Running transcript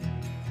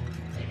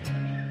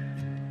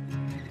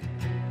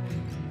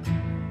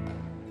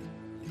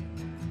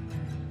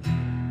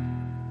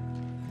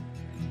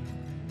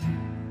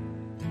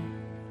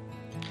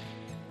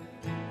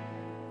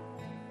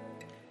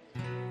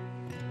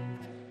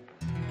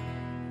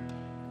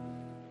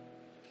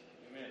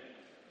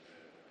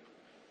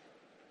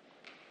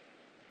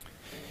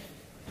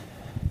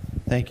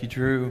Thank you,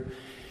 Drew.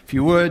 If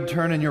you would,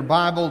 turn in your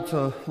Bible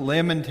to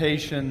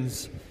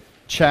Lamentations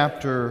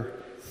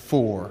chapter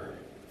 4.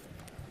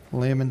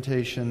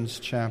 Lamentations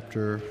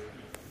chapter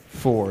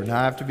 4. Now,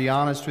 I have to be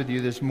honest with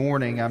you this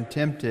morning. I'm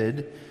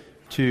tempted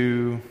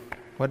to...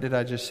 What did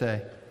I just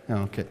say?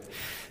 Oh, okay.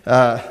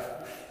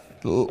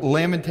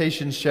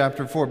 Lamentations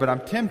chapter 4. But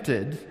I'm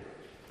tempted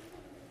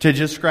to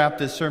just scrap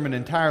this sermon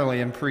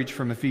entirely and preach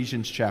from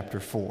Ephesians chapter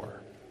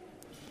 4.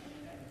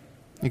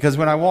 Because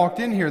when I walked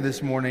in here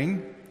this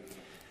morning,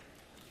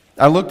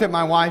 I looked at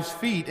my wife's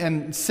feet,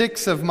 and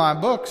 6 of my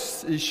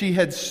books she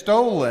had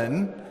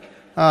stolen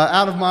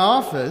out of my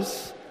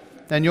office.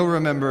 And you'll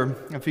remember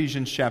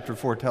Ephesians chapter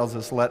 4 tells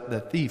us, let the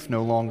thief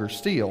no longer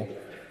steal.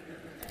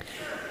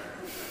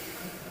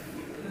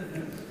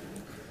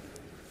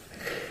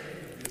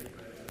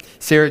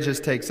 Sarah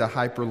just takes a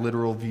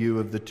hyper-literal view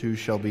of the two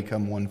shall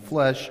become one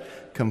flesh,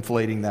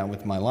 conflating that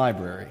with my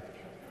library.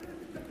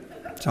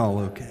 It's all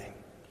okay.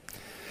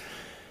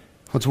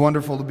 Well, it's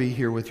wonderful to be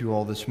here with you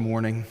all this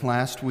morning.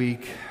 Last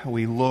week,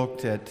 we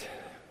looked at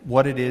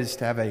what it is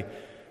to have a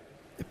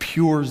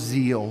pure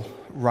zeal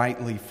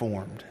rightly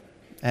formed,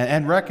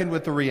 and reckoned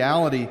with the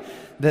reality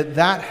that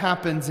that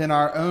happens in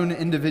our own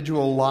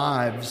individual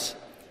lives,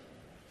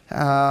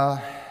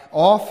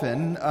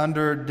 often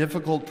under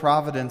difficult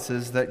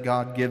providences that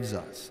God gives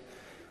us.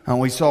 And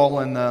we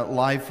saw in the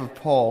life of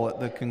Paul at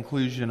the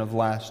conclusion of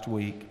last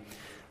week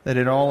that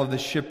in all of the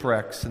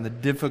shipwrecks and the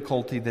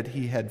difficulty that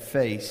he had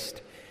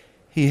faced,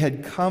 he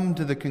had come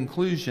to the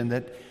conclusion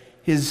that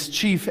his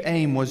chief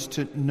aim was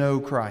to know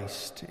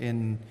Christ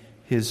in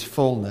His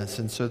fullness.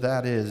 And so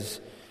that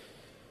is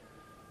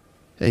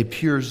a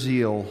pure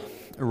zeal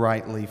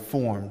rightly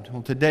formed.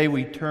 Well, today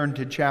we turn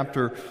to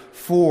chapter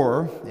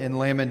 4 in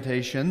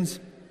Lamentations.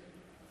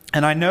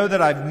 And I know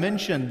that I've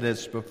mentioned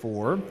this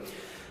before,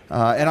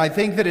 and I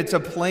think that it's a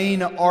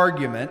plain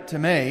argument to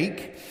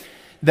make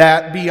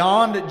that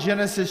beyond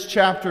Genesis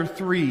chapter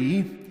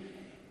 3,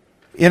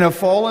 in a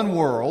fallen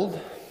world,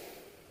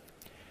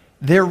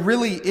 there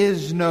really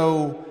is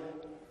no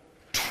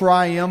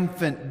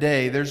triumphant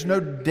day. There's no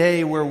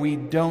day where we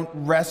don't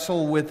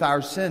wrestle with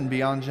our sin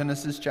beyond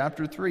Genesis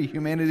chapter 3.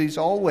 Humanity's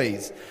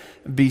always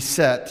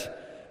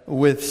beset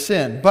with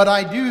sin. But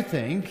I do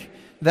think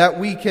that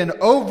we can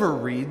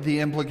overread the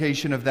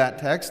implication of that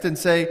text and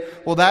say,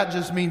 well, that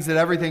just means that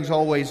everything's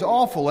always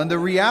awful. And the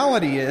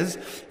reality is,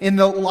 in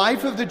the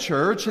life of the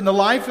church, in the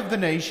life of the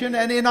nation,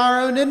 and in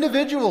our own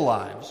individual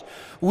lives,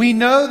 we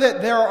know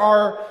that there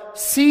are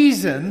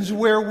seasons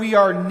where we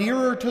are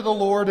nearer to the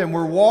Lord and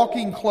we're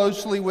walking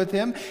closely with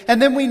Him.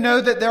 And then we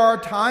know that there are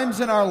times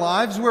in our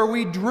lives where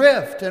we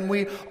drift and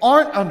we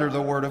aren't under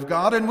the Word of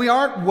God and we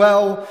aren't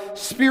well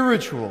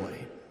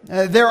spiritually.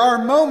 There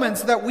are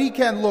moments that we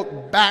can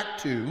look back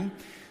to,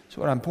 that's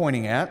what I'm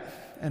pointing at,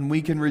 and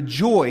we can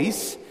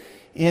rejoice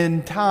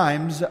in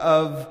times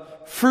of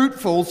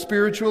fruitful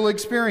spiritual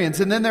experience.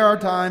 And then there are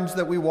times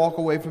that we walk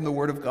away from the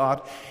Word of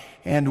God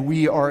and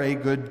we are a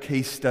good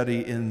case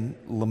study in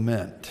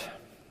lament.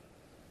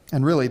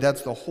 And really,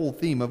 that's the whole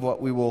theme of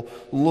what we will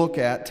look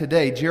at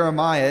today.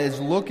 Jeremiah is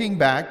looking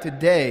back to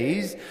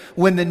days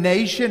when the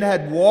nation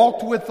had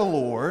walked with the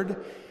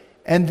Lord,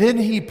 and then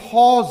he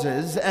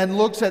pauses and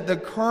looks at the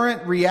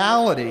current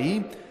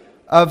reality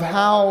of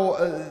how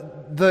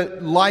the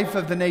life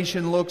of the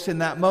nation looks in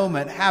that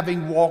moment,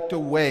 having walked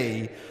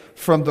away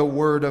from the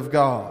Word of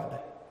God.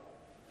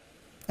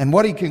 And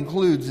what he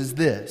concludes is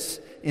this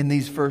in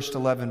these first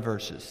 11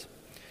 verses.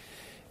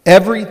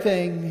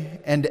 Everything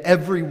and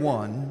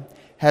everyone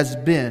has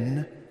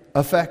been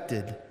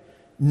affected.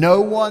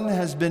 No one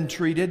has been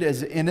treated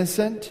as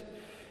innocent.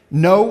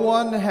 No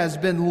one has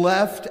been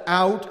left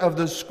out of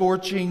the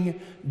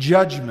scorching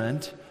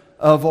judgment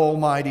of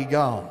Almighty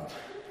God.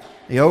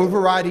 The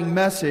overriding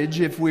message,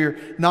 if we're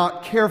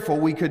not careful,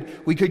 we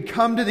could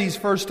come to these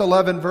first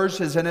 11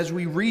 verses, and as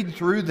we read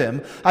through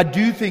them, I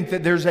do think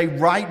that there's a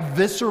right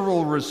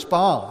visceral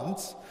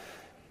response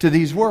to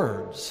these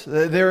words.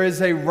 There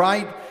is a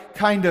right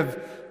kind of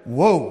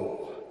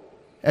whoa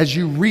as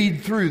you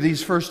read through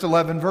these first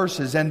 11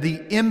 verses and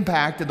the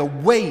impact of the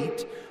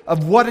weight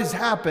of what has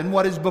happened,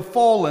 what has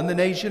befallen the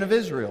nation of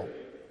Israel.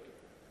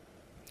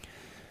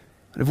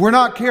 But if we're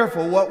not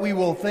careful, what we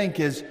will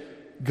think is,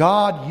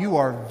 God, you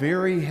are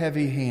very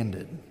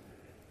heavy-handed.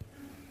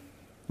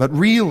 But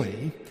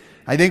really,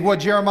 I think what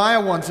Jeremiah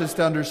wants us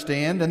to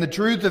understand, and the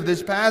truth of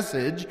this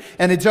passage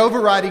and its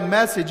overriding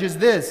message is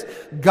this: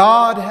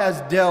 God has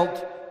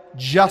dealt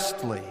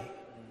justly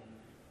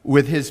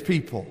with His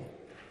people.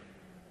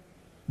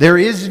 There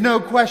is no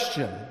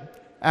question,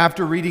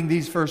 after reading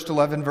these first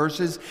 11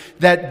 verses,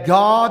 that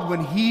God,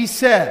 when He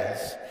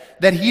says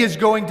that He is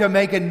going to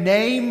make a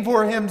name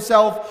for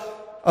Himself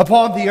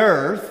upon the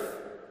earth,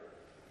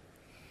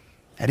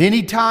 at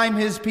any time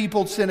His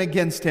people sin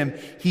against Him,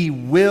 He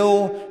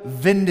will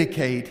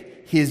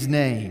vindicate His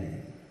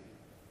name.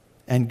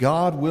 And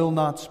God will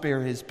not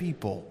spare His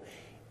people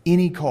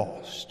any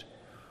cost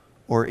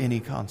or any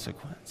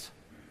consequence.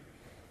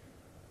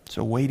 It's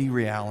a weighty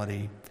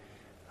reality,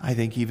 I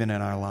think, even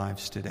in our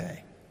lives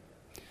today.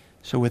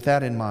 So with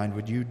that in mind,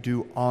 would you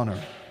do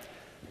honor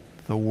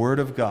the Word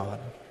of God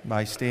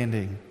by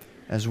standing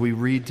as we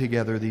read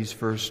together these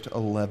first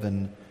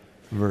 11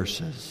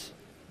 verses?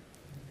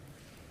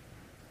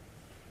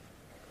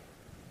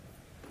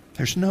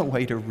 There's no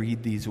way to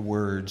read these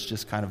words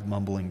just kind of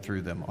mumbling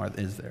through them,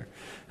 is there?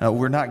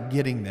 We're not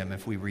getting them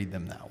if we read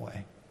them that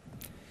way.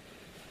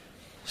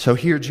 So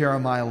here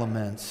Jeremiah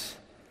laments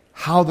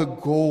how the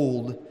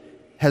gold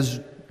has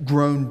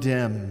grown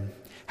dim,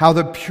 how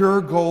the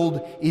pure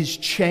gold is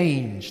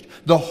changed.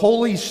 The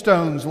holy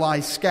stones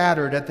lie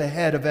scattered at the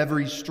head of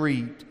every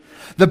street.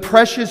 The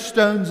precious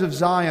stones of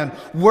Zion,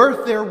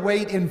 worth their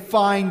weight in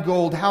fine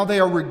gold, how they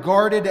are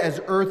regarded as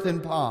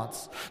earthen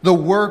pots, the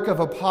work of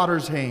a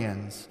potter's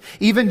hands.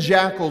 Even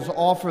jackals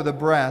offer the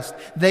breast.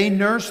 They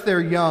nurse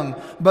their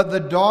young, but the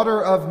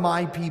daughter of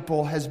my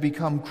people has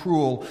become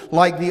cruel,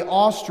 like the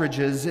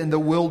ostriches in the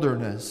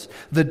wilderness.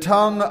 The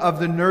tongue of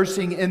the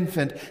nursing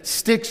infant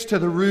sticks to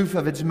the roof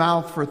of its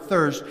mouth for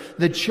thirst.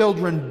 The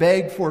children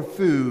beg for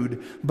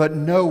food, but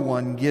no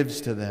one gives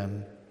to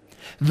them.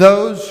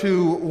 Those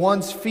who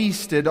once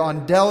feasted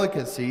on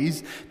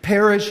delicacies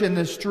perish in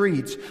the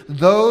streets.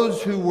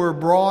 Those who were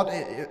brought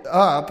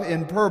up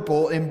in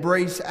purple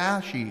embrace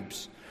ash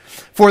heaps.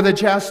 For the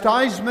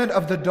chastisement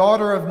of the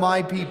daughter of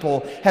my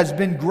people has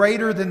been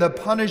greater than the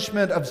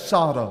punishment of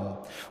Sodom,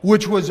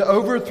 which was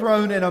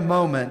overthrown in a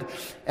moment,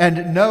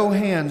 and no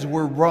hands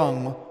were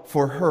wrung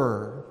for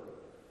her.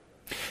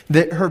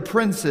 That her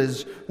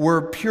princes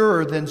were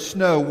purer than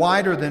snow,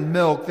 whiter than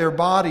milk. Their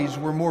bodies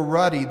were more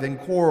ruddy than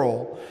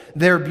coral.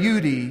 Their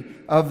beauty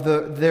of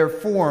their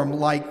form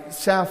like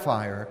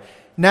sapphire.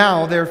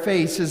 Now their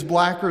face is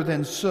blacker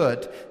than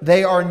soot.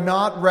 They are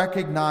not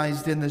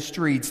recognized in the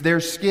streets. Their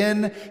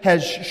skin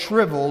has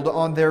shriveled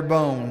on their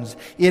bones.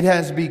 It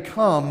has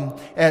become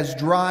as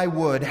dry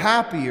wood.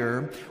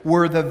 Happier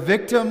were the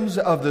victims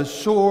of the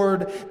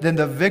sword than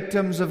the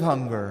victims of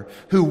hunger,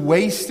 who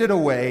wasted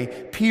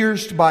away,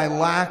 pierced by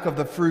lack of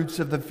the fruits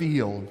of the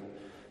field.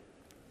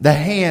 The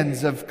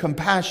hands of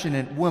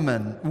compassionate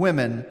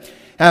women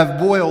have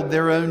boiled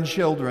their own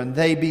children.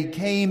 They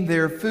became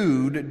their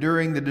food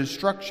during the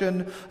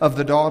destruction of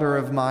the daughter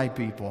of my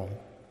people.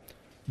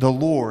 The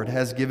Lord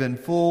has given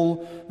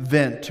full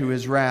vent to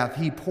his wrath.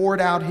 He poured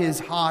out his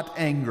hot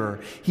anger.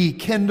 He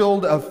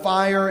kindled a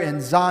fire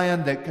in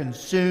Zion that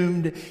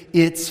consumed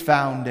its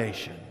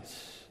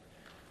foundations.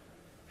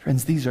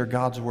 Friends, these are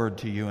God's word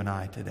to you and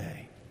I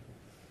today.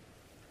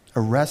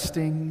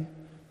 Arresting,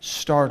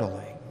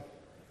 startling.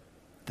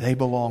 They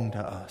belong to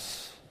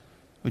us.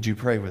 Would you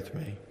pray with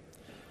me?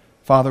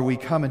 Father, we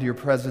come into your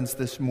presence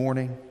this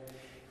morning,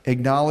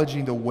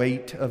 acknowledging the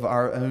weight of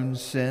our own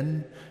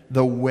sin,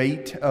 the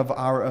weight of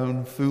our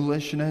own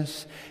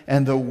foolishness,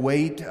 and the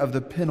weight of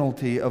the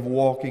penalty of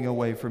walking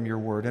away from your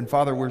word. And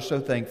Father, we're so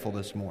thankful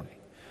this morning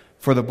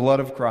for the blood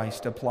of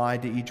Christ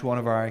applied to each one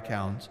of our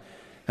accounts.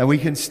 And we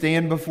can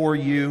stand before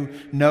you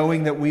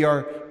knowing that we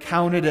are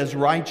counted as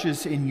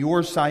righteous in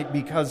your sight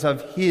because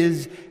of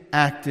his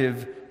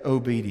active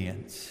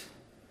obedience.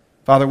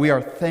 Father, we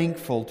are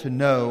thankful to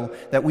know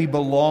that we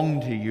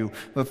belong to you.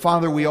 But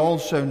Father, we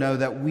also know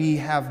that we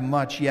have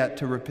much yet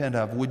to repent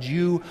of. Would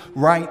you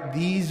write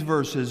these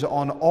verses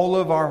on all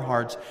of our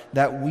hearts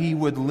that we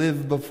would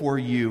live before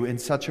you in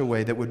such a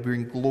way that would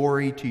bring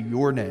glory to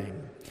your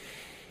name?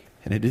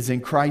 And it is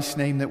in Christ's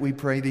name that we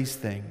pray these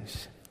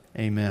things.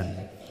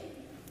 Amen.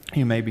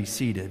 You may be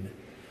seated.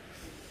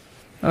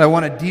 What I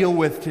want to deal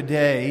with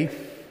today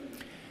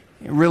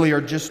really are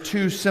just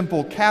two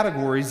simple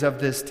categories of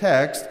this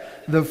text.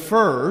 The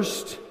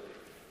first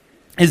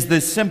is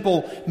the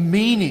simple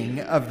meaning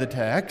of the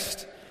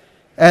text,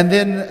 and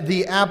then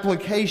the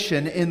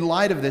application in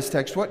light of this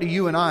text. What do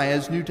you and I,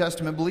 as New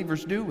Testament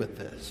believers, do with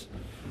this?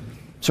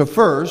 So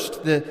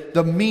first,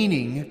 the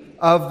meaning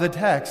of the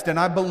text. And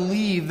I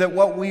believe that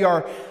what we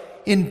are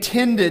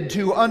intended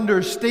to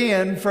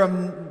understand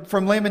from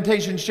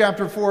Lamentations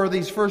chapter 4,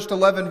 these first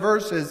 11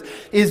 verses,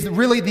 is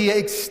really the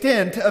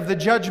extent of the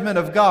judgment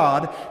of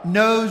God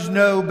knows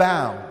no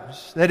bounds.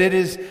 That it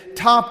is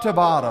top to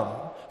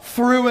bottom,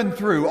 through and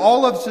through.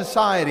 All of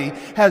society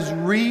has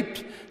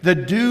reaped the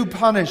due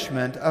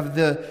punishment of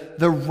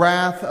the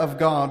wrath of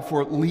God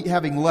for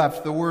having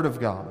left the Word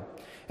of God.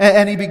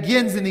 And he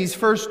begins in these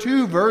first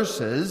two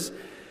verses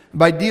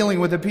by dealing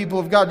with the people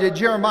of God.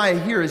 Jeremiah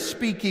here is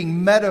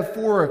speaking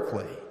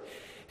metaphorically.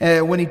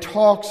 When he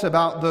talks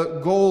about the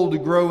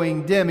gold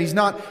growing dim, he's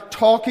not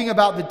talking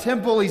about the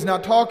temple. He's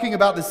not talking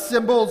about the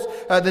symbols,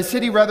 the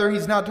city rather.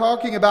 He's not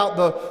talking about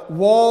the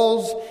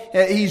walls.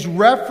 He's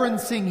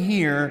referencing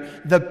here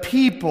the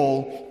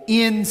people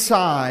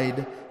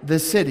inside the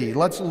city.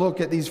 Let's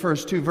look at these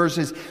first two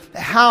verses.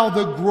 How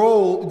the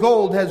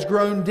gold has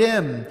grown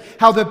dim.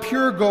 How the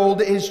pure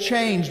gold is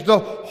changed. The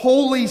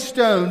holy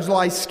stones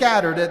lie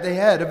scattered at the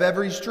head of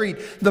every street.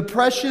 The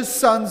precious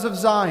sons of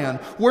Zion,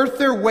 worth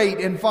their weight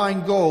in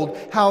fine gold.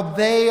 How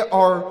they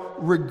are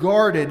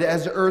regarded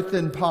as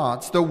earthen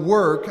pots, the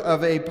work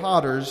of a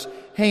potter's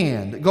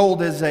hand.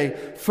 Gold is a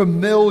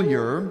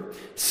familiar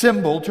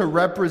symbol to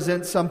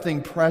represent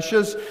something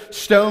precious.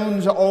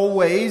 Stones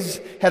always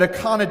had a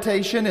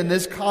connotation in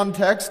this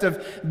context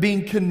of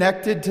being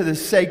connected to the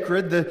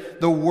sacred,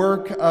 the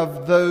work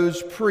of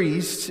those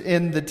priests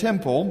in the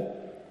temple.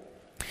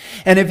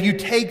 And if you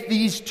take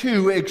these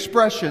two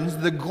expressions,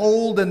 the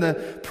gold and the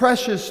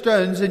precious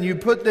stones, and you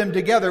put them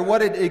together,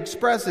 what it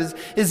expresses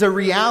is a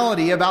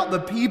reality about the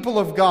people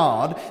of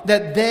God,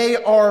 that they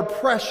are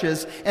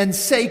precious and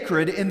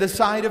sacred in the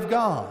sight of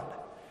God.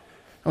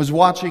 I was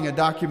watching a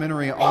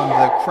documentary on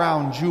the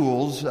crown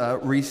jewels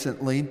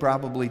recently,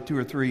 probably 2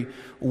 or 3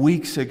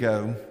 weeks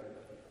ago.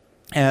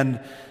 And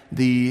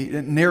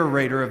the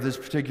narrator of this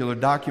particular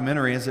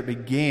documentary, as it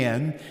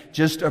began,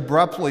 just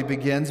abruptly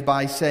begins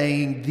by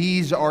saying,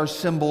 "These are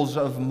symbols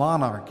of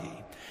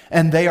monarchy,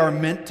 and they are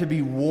meant to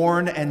be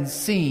worn and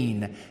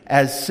seen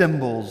as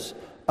symbols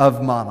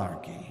of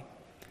monarchy."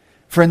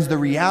 Friends, the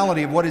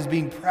reality of what is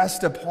being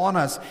pressed upon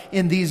us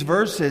in these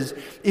verses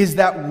is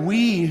that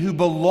we who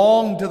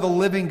belong to the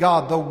living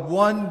God, the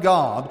one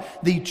God,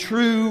 the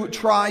true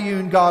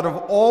triune God of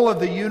all of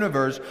the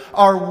universe,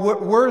 are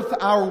worth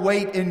our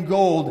weight in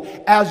gold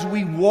as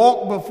we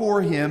walk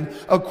before Him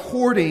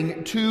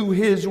according to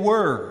His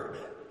Word.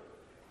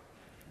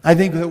 I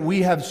think that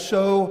we have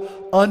so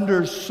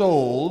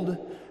undersold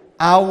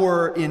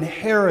our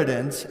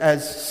inheritance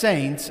as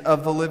saints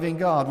of the living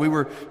God. We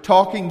were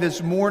talking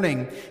this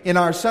morning in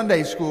our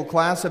Sunday school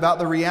class about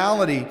the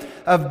reality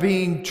of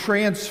being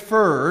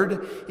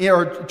transferred,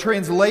 or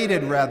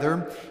translated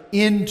rather,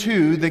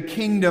 into the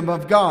kingdom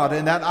of God.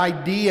 And that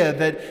idea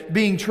that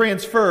being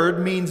transferred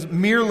means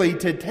merely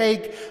to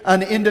take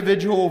an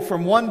individual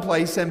from one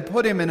place and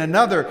put him in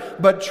another.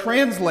 But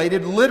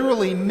translated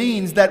literally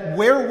means that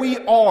where we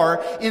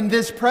are in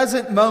this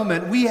present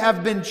moment, we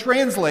have been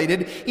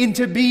translated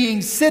into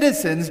being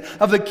citizens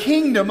of the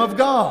kingdom of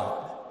God.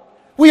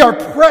 We are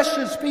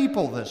precious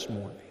people this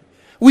morning.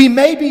 We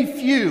may be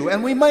few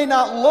and we may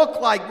not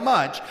look like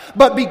much,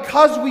 but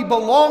because we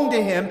belong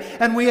to Him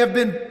and we have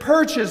been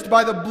purchased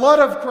by the blood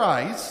of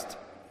Christ,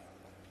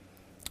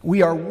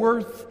 we are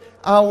worth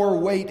our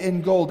weight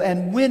in gold.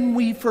 And when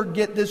we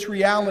forget this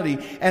reality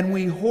and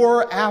we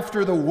whore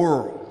after the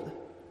world,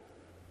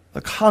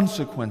 the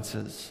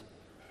consequences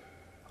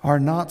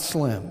are not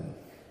slim.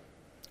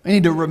 We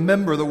need to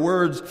remember the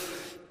words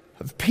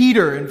of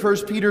Peter in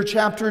 1 Peter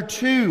chapter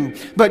 2.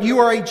 "But you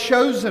are a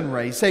chosen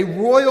race, a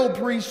royal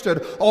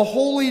priesthood, a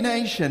holy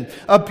nation,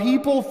 a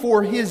people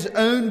for His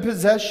own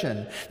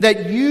possession,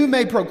 that you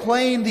may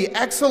proclaim the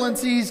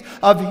excellencies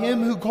of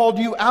Him who called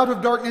you out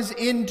of darkness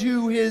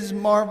into His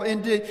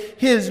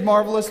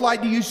marvelous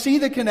light." Do you see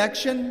the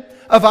connection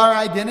of our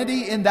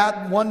identity in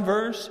that one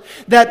verse?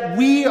 That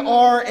we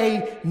are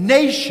a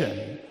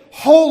nation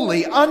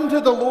holy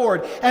unto the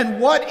Lord. And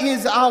what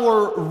is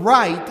our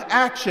right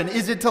action?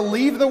 Is it to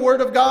leave the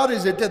Word of God?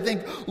 Is it to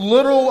think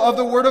little of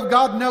the Word of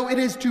God? No, it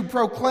is to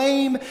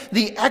proclaim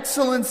the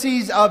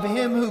excellencies of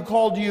Him who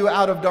called you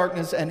out of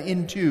darkness and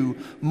into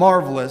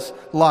marvelous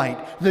light.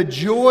 The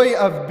joy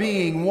of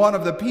being one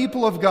of the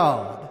people of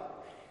God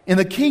in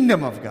the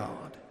kingdom of God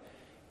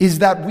is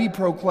that we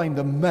proclaim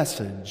the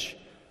message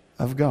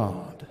of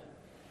God.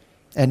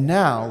 And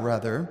now,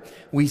 rather,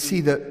 we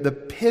see the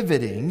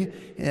pivoting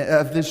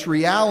of this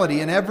reality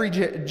in every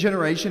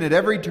generation, at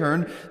every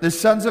turn. The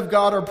sons of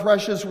God are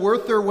precious,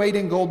 worth their weight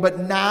in gold. But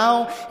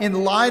now,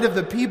 in light of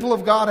the people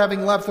of God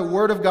having left the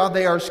Word of God,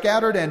 they are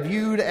scattered and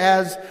viewed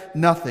as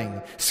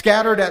nothing.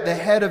 Scattered at the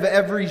head of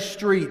every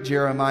street,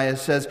 Jeremiah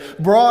says.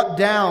 Brought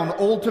down,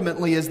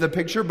 ultimately, is the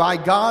picture, by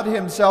God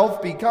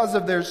Himself because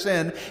of their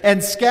sin,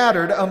 and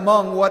scattered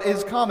among what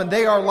is common.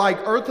 They are like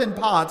earthen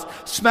pots,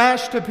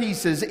 smashed to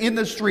pieces in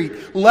the street,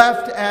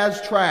 left as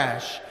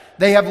trash.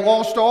 They have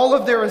lost all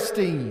of their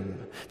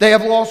esteem. They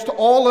have lost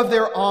all of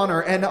their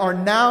honor and are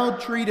now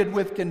treated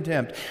with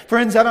contempt.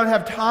 Friends, I don't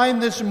have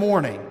time this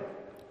morning,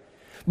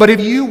 but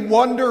if you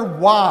wonder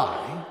why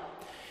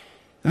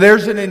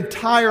there's an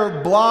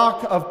entire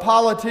block of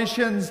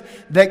politicians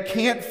that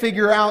can't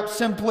figure out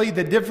simply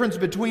the difference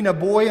between a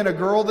boy and a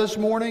girl this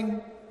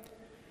morning,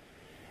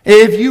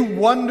 if you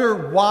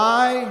wonder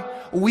why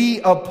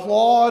we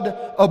applaud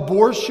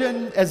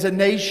abortion as a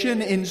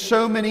nation in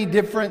so many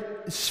different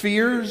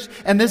spheres,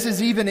 and this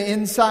is even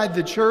inside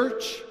the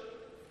church,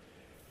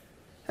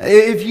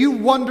 if you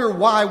wonder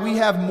why we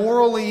have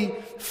morally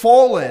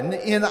fallen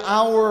in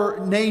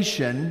our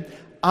nation,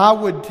 I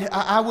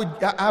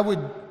would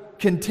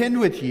contend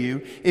with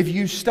you, if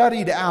you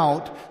studied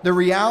out the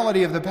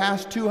reality of the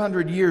past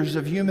 200 years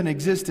of human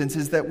existence,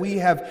 is that we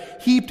have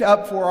heaped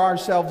up for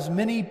ourselves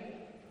many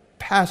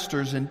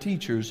pastors and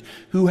teachers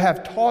who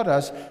have taught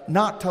us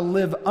not to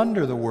live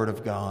under the Word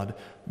of God,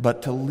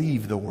 but to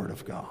leave the Word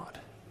of God.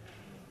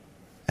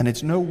 And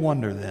it's no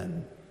wonder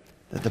then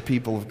that the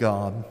people of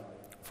God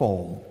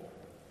fall.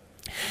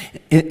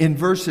 In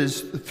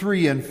verses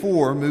 3 and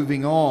 4,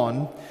 moving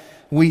on,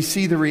 we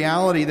see the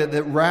reality that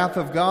the wrath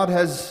of God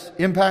has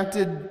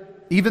impacted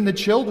even the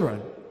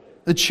children.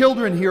 The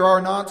children here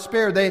are not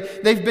spared.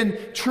 They've been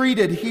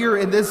treated here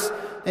in this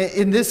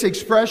in this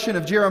expression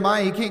of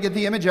Jeremiah, he can't get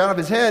the image out of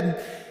his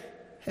head,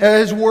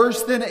 is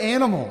worse than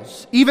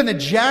animals. Even the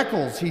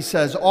jackals, he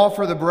says,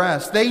 offer the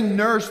breast. They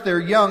nurse their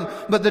young,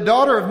 but the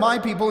daughter of my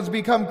people has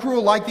become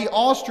cruel, like the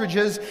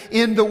ostriches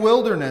in the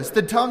wilderness.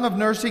 The tongue of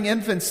nursing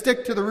infants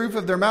stick to the roof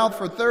of their mouth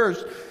for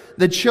thirst.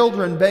 The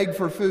children beg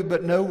for food,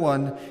 but no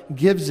one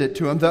gives it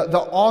to them.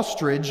 The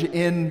ostrich,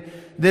 in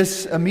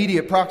this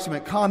immediate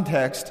proximate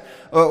context,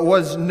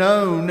 was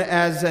known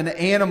as an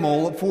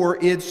animal for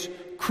its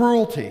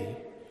cruelty.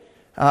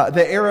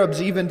 The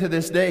Arabs, even to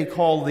this day,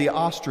 call the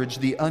ostrich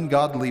the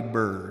ungodly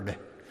bird.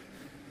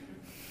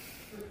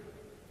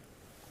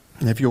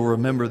 And if you'll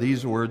remember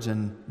these words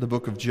in the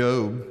book of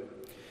Job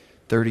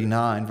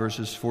 39,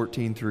 verses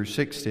 14 through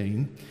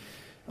 16,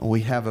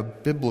 we have a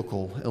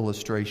biblical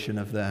illustration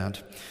of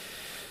that.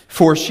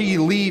 For she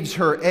leaves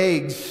her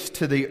eggs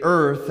to the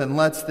earth and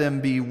lets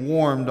them be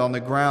warmed on the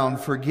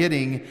ground,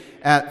 forgetting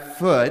a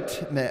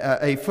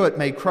foot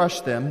may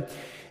crush them,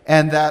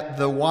 and that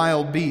the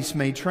wild beast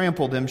may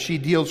trample them. She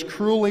deals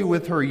cruelly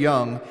with her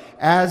young,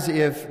 as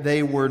if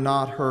they were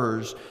not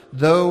hers.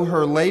 Though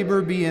her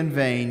labor be in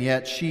vain,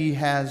 yet she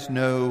has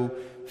no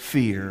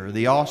fear.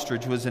 The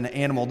ostrich was an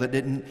animal that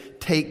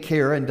didn't take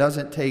care and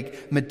doesn't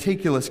take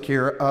meticulous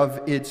care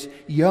of its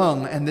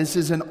young. And this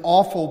is an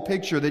awful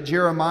picture that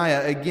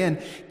Jeremiah,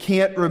 again,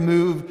 can't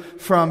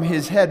remove from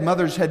his head.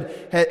 Mothers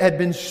had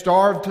been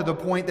starved to the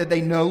point that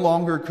they no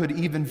longer could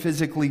even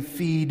physically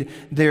feed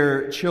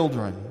their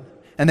children.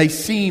 And they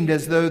seemed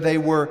as though they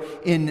were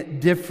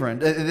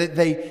indifferent.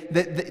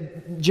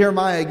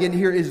 Jeremiah, again,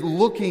 here is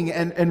looking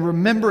and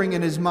remembering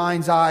in his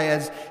mind's eye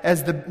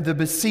as the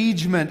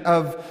besiegement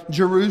of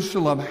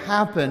Jerusalem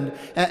happened,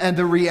 and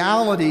the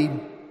reality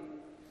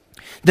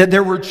that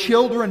there were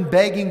children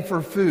begging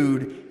for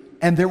food,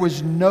 and there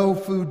was no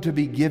food to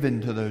be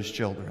given to those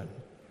children.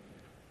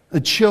 The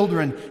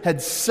children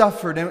had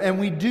suffered, and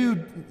we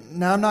do,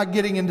 now I'm not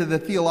getting into the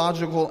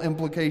theological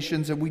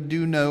implications, and we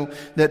do know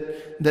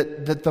that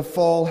the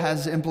fall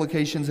has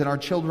implications, and our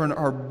children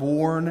are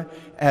born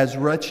as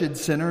wretched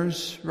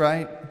sinners,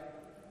 right?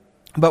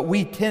 But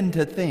we tend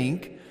to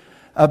think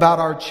about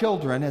our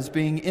children as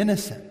being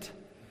innocent,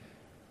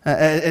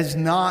 as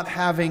not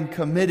having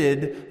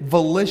committed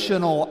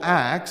volitional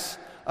acts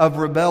of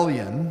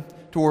rebellion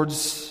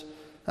towards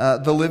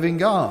the living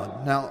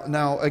God.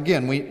 Now,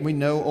 again, we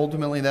know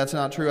ultimately that's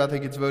not true. I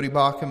think it's Vodi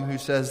Bakum who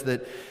says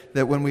that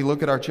when we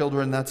look at our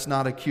children, that's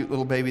not a cute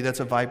little baby,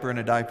 that's a viper in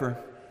a diaper.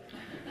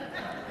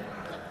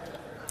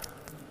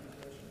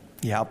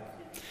 Yep.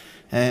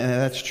 And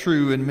that's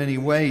true in many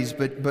ways,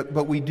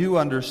 but we do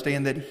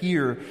understand that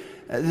here,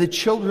 the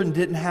children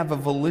didn't have a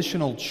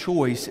volitional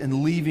choice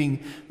in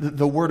leaving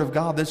the Word of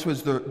God. This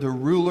was the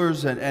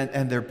rulers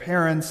and their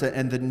parents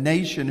and the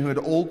nation who had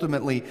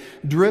ultimately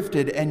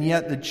drifted, and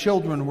yet the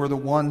children were the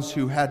ones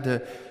who had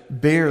to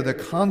bear the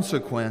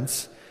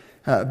consequence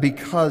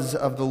because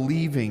of the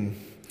leaving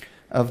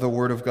of the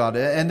Word of God.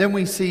 And then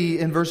we see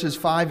in verses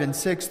 5 and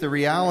 6 the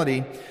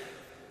reality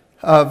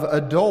of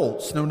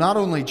adults, no, not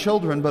only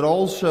children, but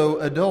also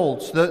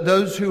adults,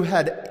 those who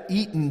had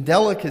eaten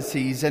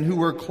delicacies and who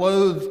were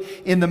clothed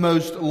in the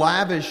most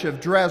lavish of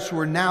dress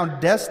were now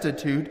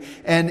destitute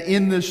and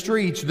in the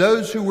streets.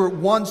 Those who were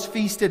once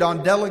feasted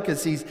on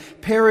delicacies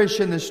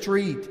perish in the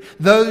street.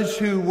 Those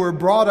who were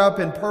brought up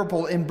in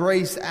purple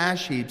embrace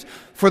ash heaps.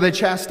 For the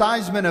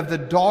chastisement of the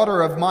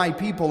daughter of my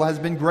people has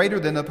been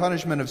greater than the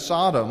punishment of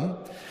Sodom,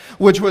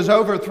 which was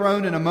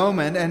overthrown in a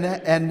moment,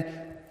 and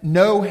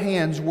no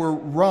hands were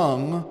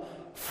wrung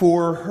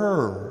for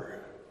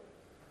her.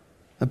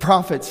 The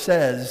prophet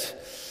says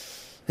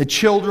the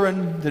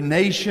children, the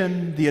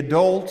nation, the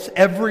adults,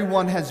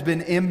 everyone has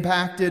been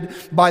impacted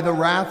by the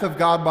wrath of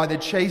God, by the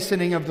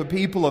chastening of the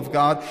people of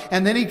God.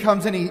 And then he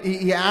comes and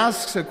he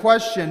asks a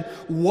question: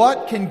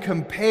 what can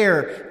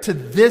compare to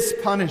this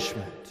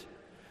punishment?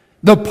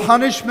 The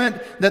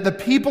punishment that the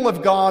people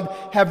of God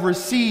have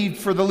received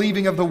for the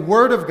leaving of the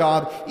Word of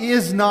God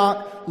is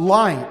not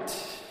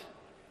light.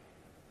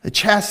 The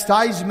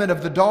chastisement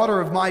of the daughter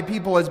of my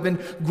people has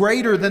been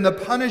greater than the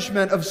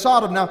punishment of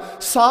Sodom. Now,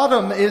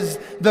 Sodom is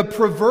the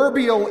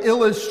proverbial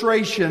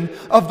illustration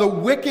of the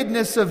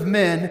wickedness of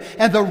men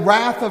and the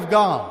wrath of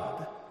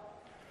God.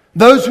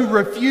 Those who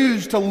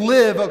refuse to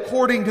live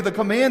according to the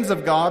commands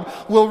of God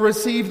will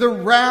receive the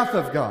wrath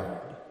of God.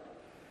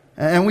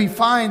 And we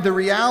find the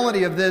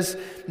reality of this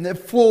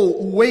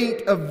full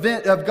weight of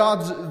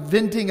God's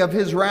venting of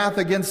His wrath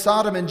against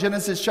Sodom in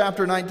Genesis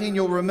chapter 19.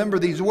 You'll remember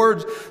these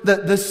words,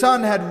 that the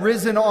sun had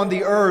risen on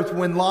the earth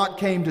when Lot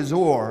came to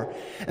Zoar.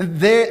 And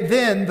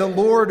then the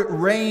Lord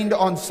rained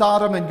on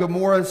Sodom and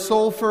Gomorrah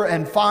sulfur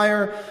and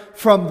fire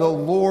from the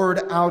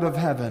Lord out of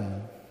heaven.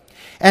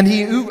 And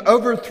He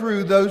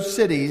overthrew those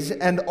cities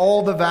and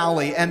all the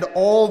valley and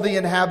all the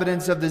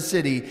inhabitants of the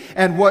city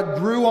and what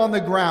grew on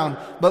the ground.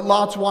 But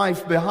Lot's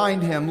wife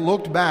behind him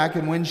looked back,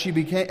 and then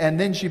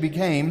she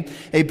became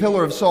a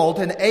pillar of salt.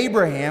 And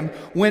Abraham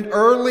went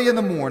early in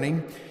the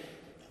morning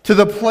to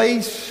the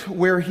place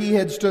where he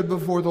had stood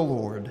before the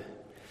Lord,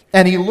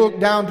 And he looked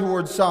down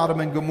toward Sodom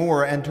and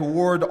Gomorrah and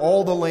toward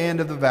all the land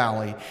of the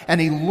valley. And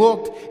he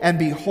looked, and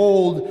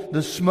behold,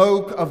 the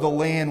smoke of the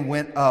land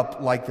went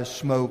up like the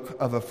smoke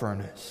of a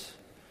furnace.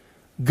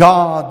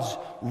 God's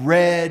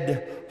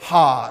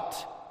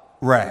red-hot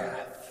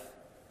wrath.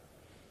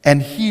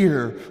 And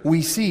here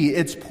we see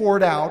it's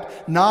poured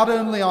out not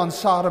only on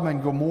Sodom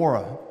and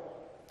Gomorrah.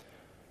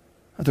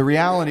 The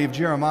reality of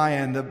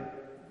Jeremiah and the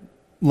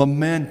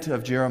lament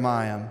of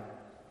Jeremiah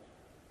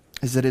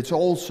is that it's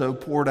also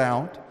poured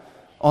out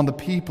on the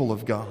people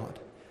of God.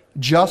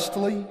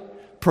 Justly,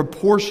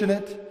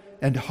 proportionate,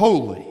 and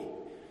holy,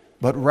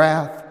 but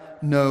wrath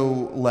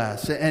no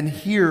less. And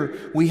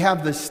here we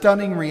have the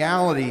stunning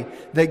reality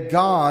that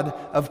God,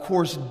 of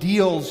course,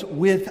 deals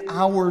with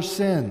our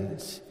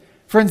sins.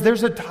 Friends,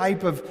 there's a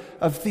type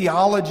of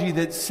theology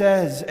that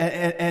says,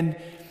 and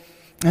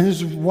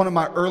this is one of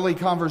my early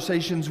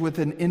conversations with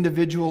an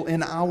individual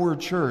in our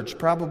church,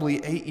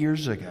 probably 8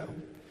 years ago.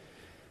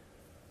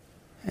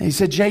 And he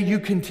said, Jay, you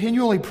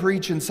continually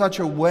preach in such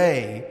a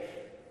way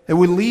that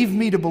would leave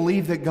me to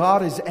believe that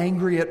God is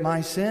angry at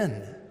my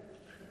sin.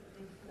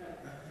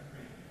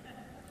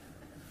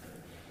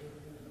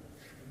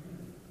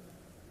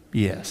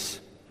 Yes.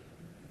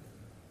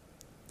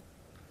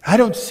 I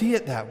don't see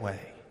it that way.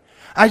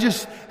 I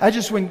just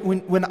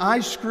when I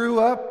screw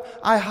up,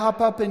 I hop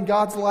up in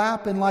God's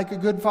lap, and like a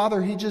good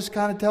father, He just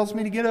kind of tells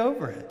me to get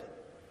over it.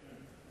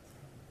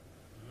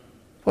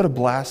 What a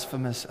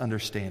blasphemous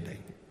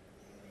understanding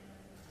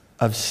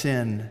of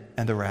sin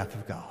and the wrath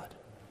of God.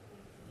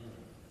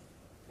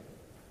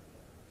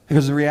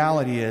 Because the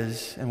reality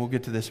is, and we'll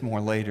get to this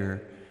more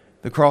later,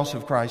 the cross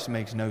of Christ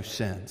makes no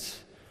sense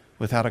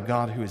without a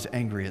God who is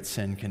angry at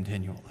sin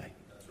continually.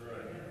 That's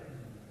right.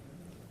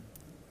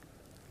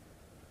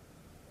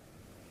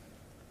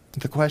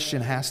 The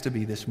question has to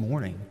be this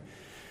morning,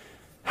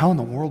 how in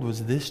the world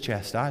was this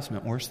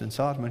chastisement worse than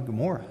Sodom and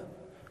Gomorrah?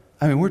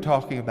 I mean, we're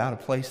talking about a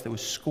place that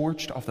was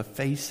scorched off the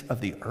face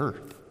of the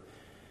earth.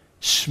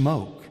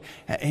 Smoke.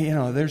 You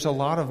know, there's a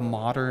lot of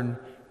modern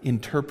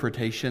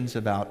interpretations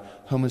about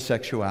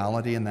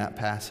homosexuality in that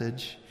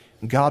passage.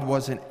 God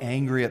wasn't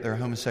angry at their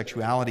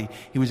homosexuality.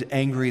 He was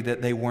angry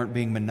that they weren't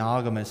being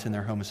monogamous in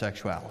their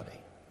homosexuality.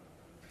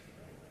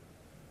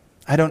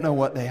 I don't know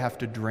what they have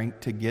to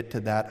drink to get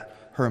to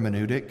that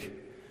hermeneutic,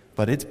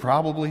 but it's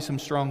probably some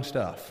strong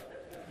stuff.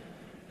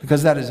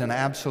 Because that is an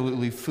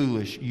absolutely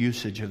foolish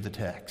usage of the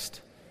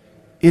text.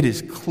 It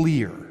is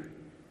clear.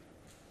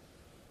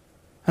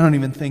 I don't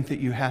even think that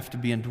you have to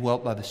be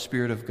indwelt by the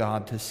Spirit of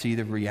God to see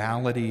the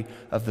reality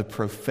of the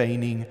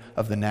profaning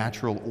of the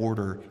natural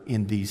order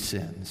in these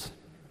sins.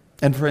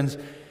 And friends,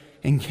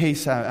 in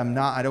case I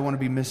don't want to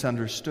be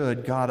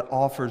misunderstood, God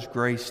offers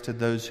grace to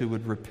those who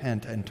would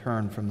repent and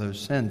turn from those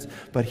sins.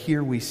 But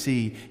here we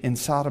see in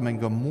Sodom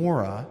and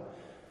Gomorrah,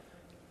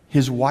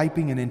 His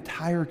wiping an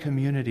entire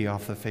community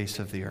off the face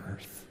of the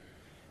earth.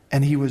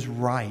 And He was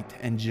right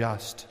and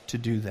just to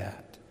do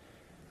that.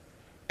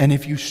 And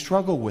if you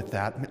struggle with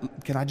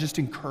that, can I just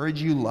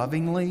encourage you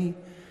lovingly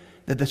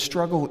that the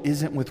struggle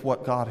isn't with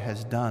what God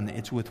has done,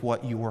 it's with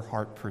what your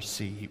heart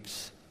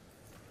perceives.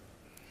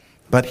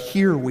 But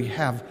here we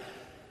have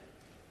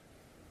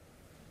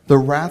the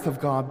wrath of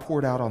God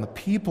poured out on the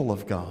people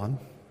of God.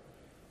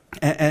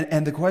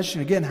 And the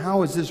question again,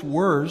 how is this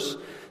worse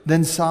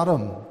than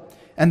Sodom?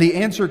 And the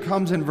answer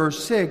comes in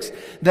verse 6,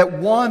 that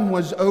one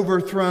was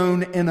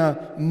overthrown in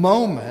a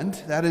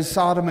moment, that is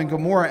Sodom and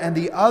Gomorrah, and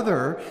the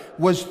other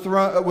was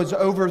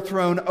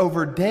overthrown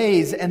over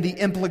days, and the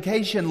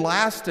implication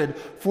lasted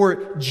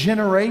for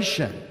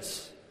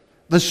generations.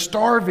 The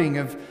starving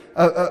of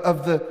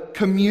the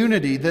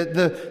community,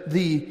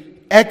 the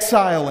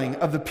exiling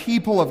of the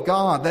people of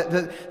God,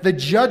 the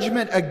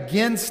judgment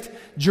against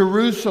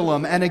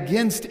Jerusalem and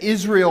against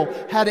Israel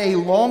had a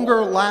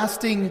longer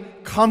lasting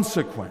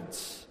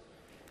consequence.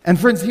 And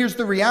friends, here's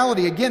the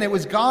reality. Again, it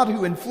was God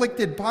who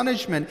inflicted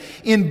punishment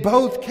in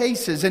both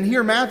cases. And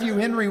here Matthew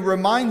Henry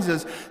reminds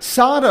us,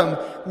 Sodom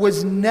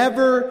was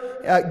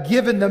never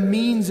given the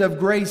means of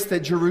grace that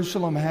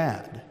Jerusalem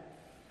had.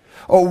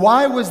 Oh,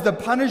 why was the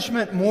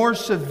punishment more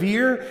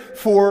severe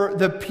for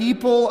the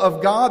people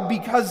of God?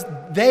 Because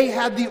they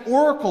had the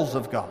oracles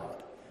of God.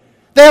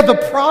 They had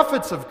the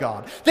prophets of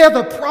God. They had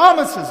the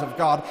promises of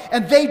God.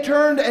 And they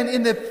turned and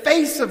in the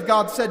face of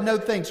God said, no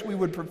thanks, we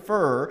would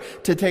prefer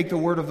to take the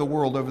word of the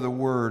world over the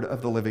word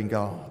of the living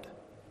God.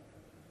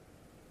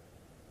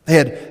 They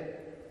had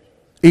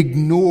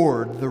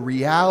ignored the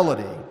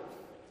reality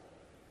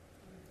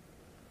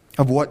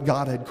of what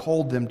God had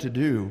called them to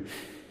do.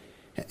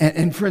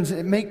 And friends,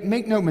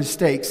 make no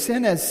mistake,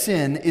 sin as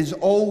sin is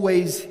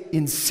always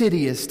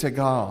insidious to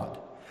God.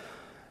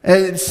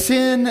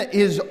 Sin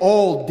is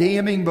all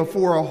damning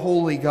before a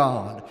holy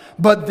God.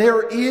 But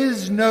there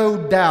is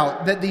no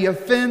doubt that the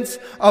offense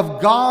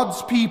of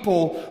God's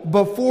people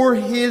before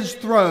His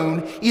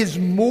throne is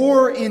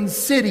more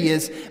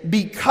insidious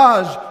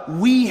because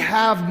we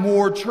have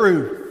more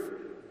truth.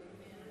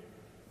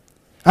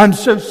 I'm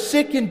so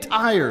sick and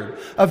tired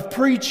of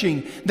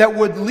preaching that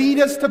would lead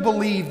us to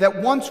believe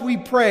that once we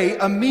pray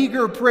a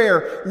meager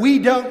prayer, we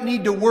don't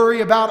need to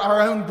worry about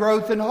our own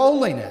growth and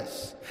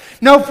holiness.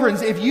 No,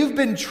 friends, if you've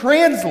been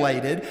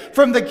translated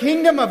from the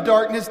kingdom of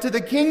darkness to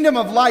the kingdom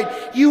of light,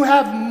 you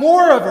have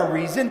more of a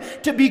reason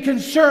to be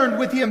concerned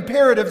with the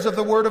imperatives of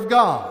the Word of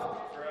God.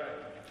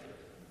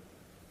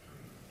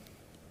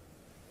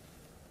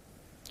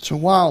 So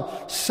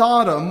while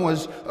Sodom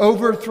was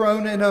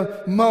overthrown in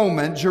a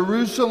moment,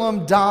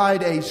 Jerusalem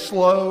died a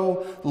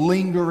slow,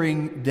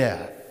 lingering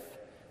death.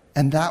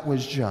 And that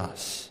was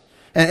just.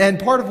 And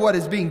part of what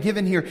is being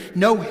given here,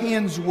 no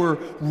hands were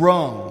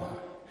wrung.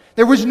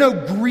 There was no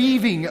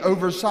grieving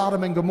over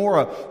Sodom and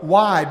Gomorrah.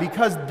 Why?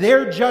 Because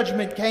their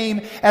judgment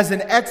came as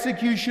an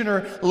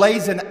executioner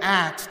lays an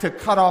axe to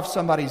cut off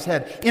somebody's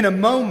head. In a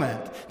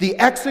moment, the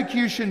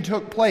execution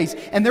took place,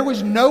 and there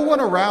was no one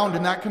around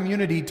in that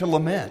community to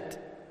lament.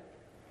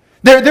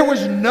 There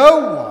was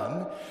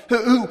no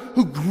one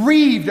who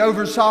grieved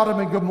over Sodom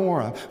and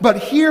Gomorrah. But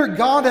here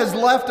God has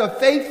left a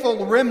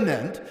faithful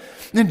remnant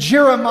in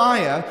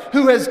Jeremiah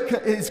who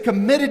is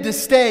committed to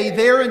stay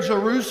there in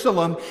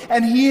Jerusalem.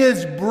 And he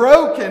is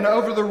broken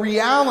over the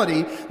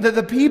reality that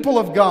the people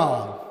of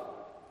God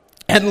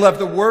had left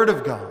the Word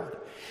of God.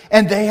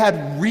 And they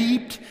had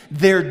reaped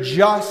their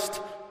just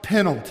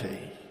penalty.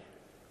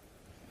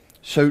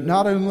 So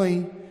not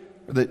only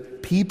the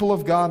people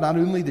of God, not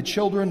only the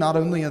children, not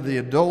only the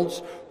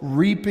adults,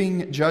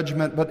 reaping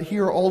judgment, but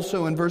here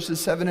also in verses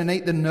 7 and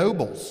 8, the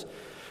nobles.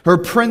 Her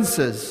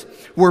princes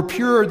were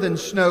purer than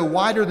snow,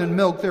 whiter than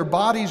milk. Their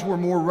bodies were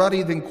more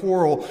ruddy than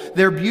coral.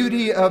 Their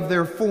beauty of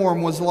their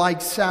form was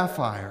like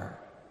sapphire.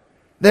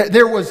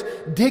 There was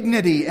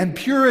dignity and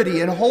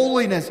purity and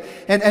holiness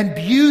and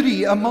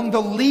beauty among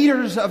the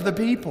leaders of the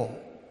people.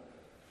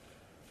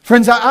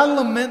 Friends, I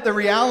lament the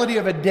reality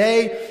of a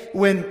day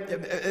when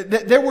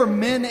there were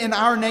men in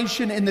our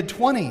nation in the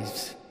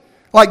 20s,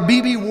 like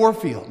B.B.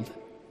 Warfield,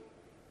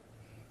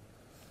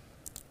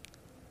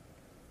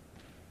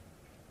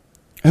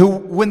 who,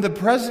 when the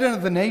president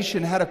of the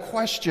nation had a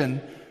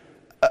question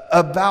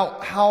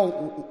about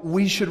how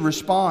we should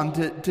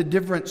respond to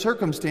different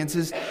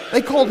circumstances,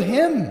 they called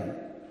him.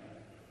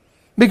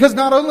 Because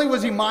not only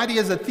was he mighty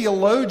as a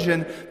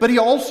theologian, but he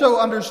also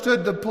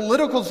understood the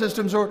political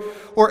systems, or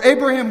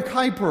Abraham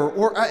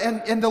Kuyper,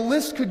 and the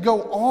list could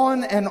go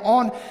on and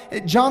on.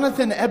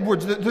 Jonathan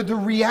Edwards, the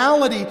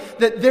reality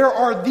that there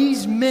are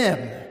these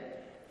men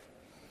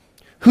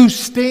who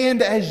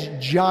stand as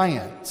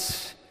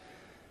giants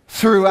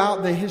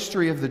throughout the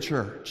history of the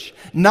church.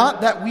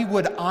 Not that we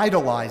would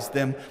idolize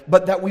them,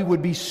 but that we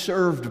would be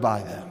served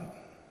by them.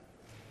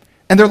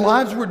 And their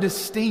lives were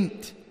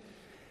distinct.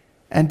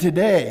 And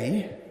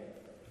today,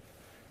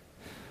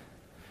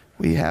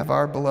 we have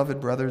our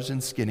beloved brothers in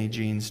skinny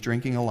jeans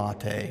drinking a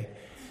latte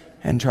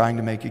and trying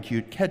to make a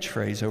cute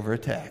catchphrase over a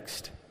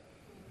text.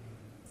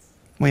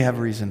 We have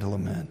reason to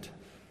lament.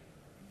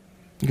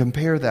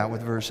 Compare that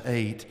with verse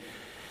 8.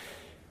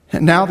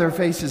 And now their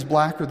face is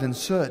blacker than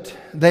soot.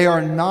 They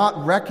are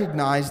not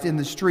recognized in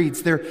the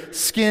streets. Their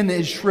skin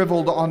is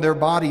shriveled on their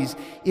bodies.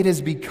 It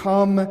has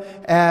become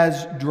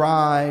as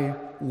dry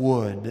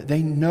wood.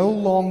 They no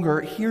longer,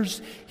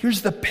 here's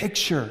the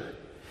picture.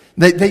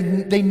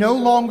 They no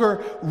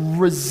longer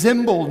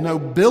resemble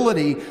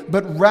nobility,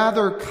 but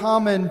rather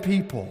common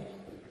people.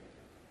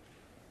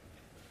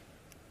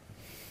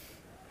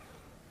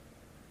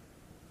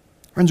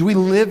 Friends, we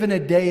live in a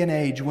day and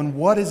age when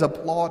what is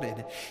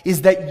applauded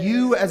is that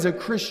you as a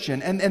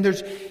Christian, and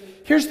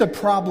here's the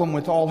problem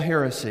with all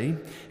heresy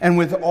and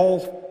with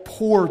all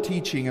poor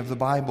teaching of the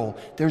Bible,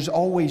 there's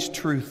always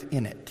truth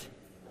in it.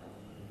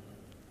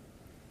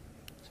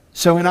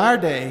 So in our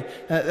day,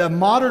 a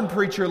modern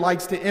preacher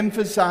likes to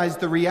emphasize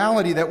the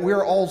reality that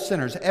we're all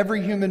sinners.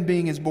 Every human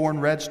being is born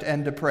wretched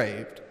and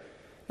depraved.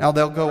 Now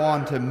they'll go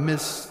on to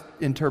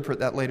misinterpret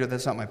that later.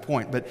 That's not my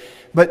point.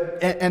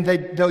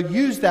 They'll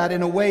use that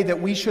in a way that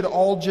we should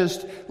all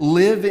just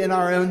live in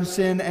our own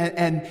sin,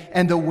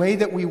 and the way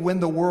that we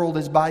win the world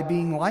is by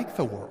being like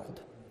the world.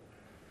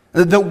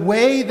 The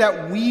way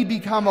that we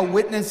become a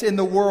witness in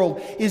the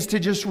world is to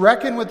just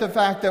reckon with the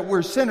fact that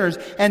we're sinners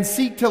and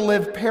seek to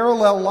live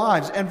parallel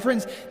lives. And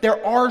friends,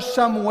 there are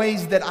some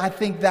ways that I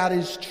think that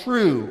is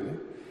true.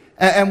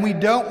 And we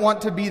don't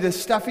want to be the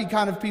stuffy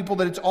kind of people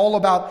that it's all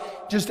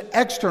about just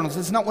externals.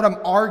 That's not what I'm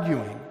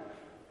arguing.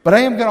 But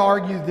I am going to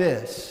argue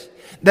this,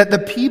 that the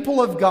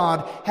people of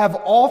God have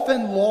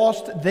often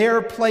lost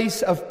their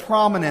place of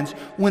prominence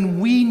when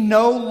we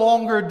no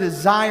longer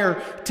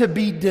desire to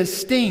be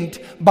distinct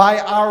by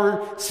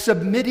our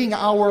submitting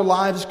our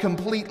lives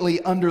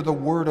completely under the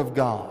Word of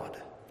God.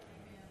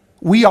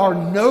 We are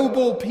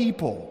noble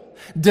people,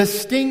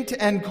 distinct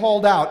and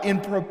called out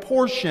in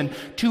proportion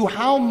to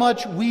how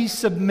much we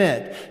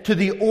submit to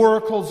the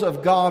oracles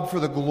of God for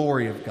the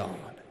glory of God.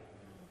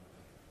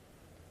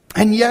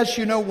 And yes,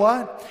 you know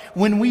what?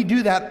 When we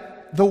do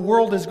that, the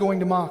world is going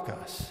to mock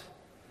us.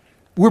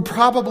 We're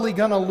probably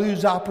going to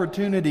lose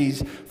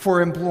opportunities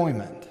for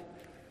employment.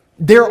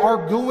 There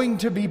are going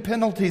to be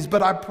penalties,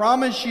 but I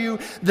promise you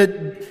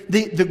that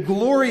the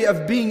glory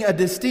of being a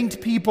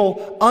distinct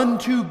people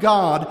unto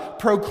God,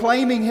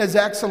 proclaiming His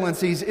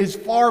excellencies, is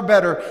far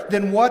better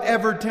than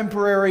whatever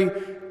temporary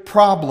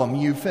problem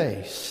you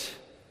face.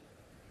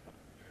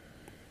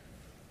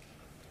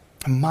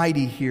 The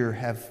mighty here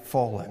have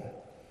fallen.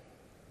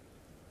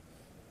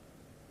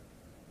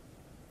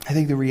 I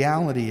think the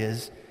reality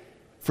is,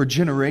 for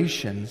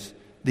generations,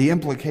 the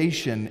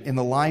implication in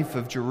the life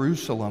of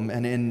Jerusalem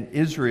and in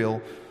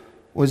Israel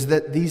was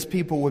that these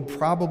people would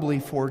probably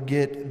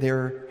forget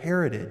their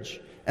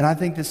heritage. And I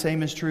think the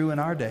same is true in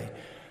our day.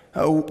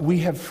 We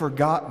have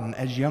forgotten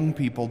as young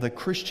people the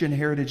Christian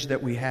heritage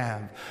that we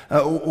have.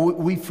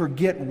 We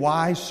forget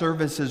why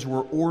services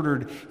were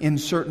ordered in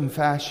certain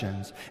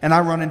fashions. And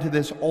I run into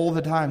this all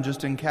the time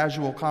just in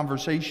casual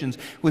conversations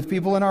with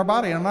people in our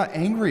body. And I'm not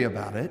angry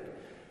about it,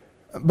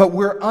 but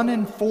we're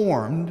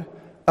uninformed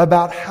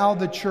about how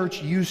the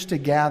church used to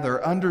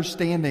gather,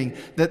 understanding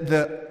that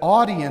the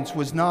audience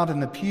was not in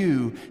the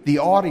pew, the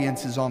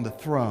audience is on the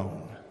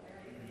throne.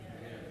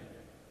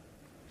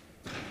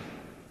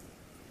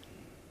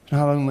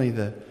 Not only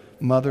the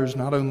mothers,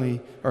 not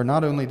only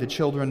the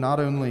children, not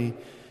only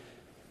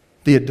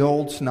the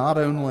adults, not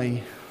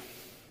only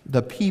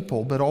the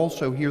people, but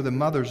also here the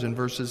mothers in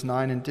verses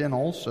 9 and 10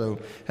 also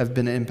have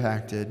been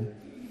impacted.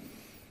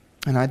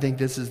 And I think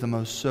this is the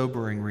most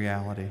sobering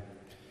reality.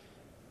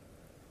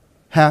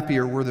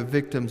 Happier were the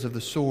victims of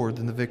the sword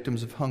than the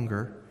victims of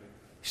hunger.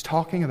 He's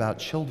talking about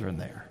children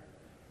there,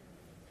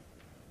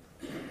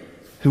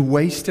 who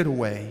wasted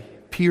away,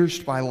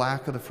 pierced by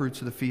lack of the fruits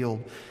of the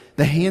field.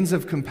 The hands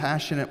of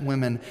compassionate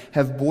women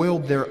have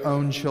boiled their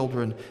own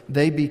children.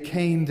 They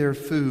became their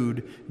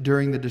food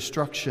during the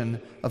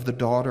destruction of the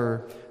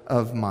daughter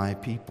of my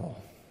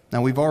people.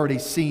 Now, we've already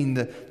seen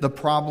the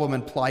problem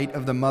and plight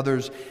of the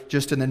mothers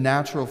just in the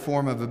natural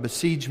form of a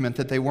besiegement,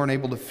 that they weren't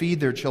able to feed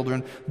their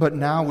children. But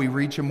now we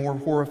reach a more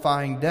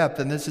horrifying depth,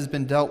 and this has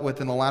been dealt with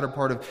in the latter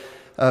part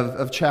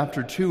of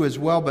chapter 2 as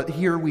well. But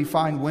here we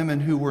find women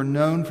who were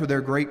known for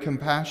their great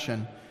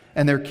compassion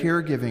and their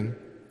caregiving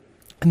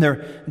and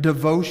their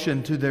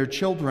devotion to their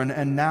children,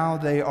 and now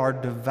they are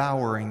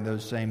devouring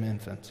those same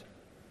infants.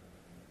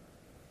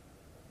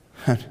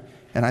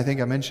 And I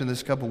think I mentioned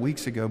this a couple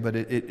weeks ago, but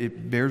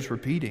it bears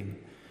repeating.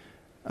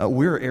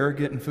 We're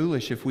arrogant and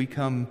foolish if we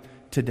come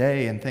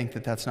today and think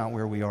that that's not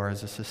where we are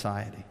as a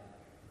society.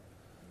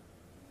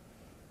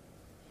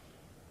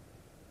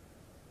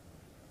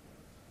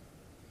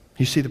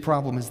 You see, the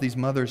problem is these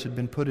mothers had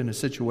been put in a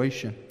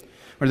situation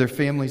where their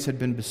families had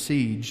been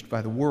besieged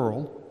by the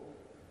world,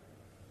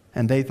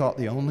 and they thought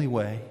the only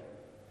way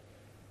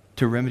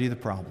to remedy the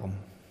problem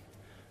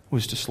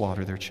was to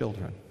slaughter their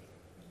children.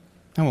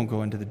 I won't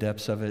go into the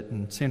depths of it,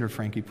 and Sandra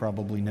Franke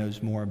probably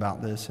knows more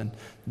about this and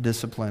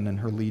discipline and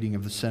her leading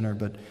of the center,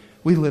 but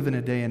we live in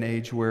a day and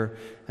age where,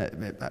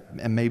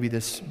 and maybe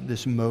this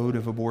mode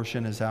of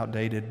abortion is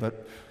outdated,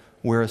 but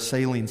where a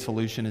saline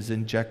solution is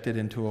injected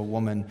into a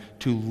woman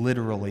to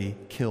literally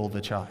kill the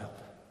child.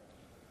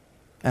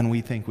 And we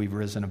think we've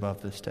risen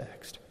above this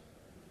text.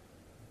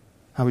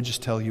 I would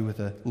just tell you with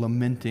a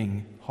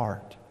lamenting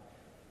heart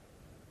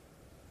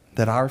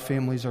that our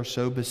families are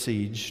so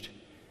besieged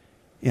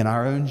in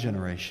our own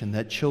generation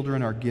that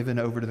children are given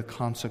over to the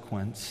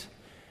consequence,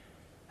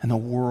 and the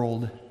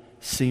world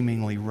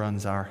seemingly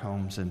runs our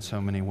homes in so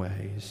many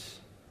ways.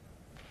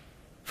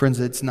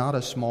 Friends, it's not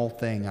a small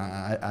thing,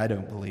 I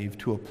don't believe,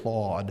 to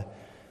applaud.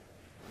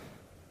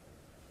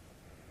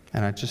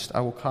 And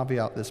I will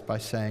caveat this by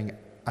saying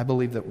I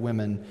believe that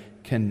women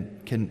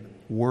can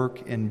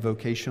work in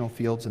vocational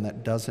fields, and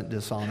that doesn't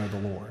dishonor the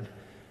Lord.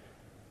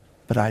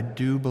 But I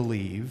do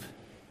believe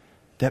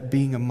that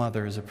being a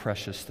mother is a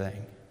precious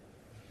thing.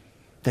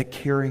 That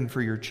caring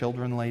for your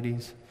children,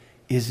 ladies,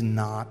 is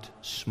not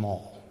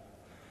small.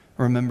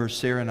 Remember,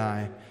 Sarah and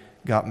I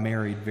got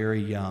married very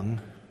young.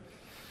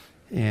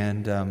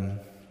 And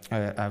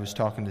I was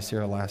talking to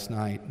Sarah last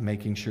night,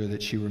 making sure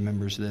that she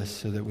remembers this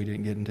so that we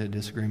didn't get into a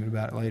disagreement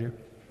about it later.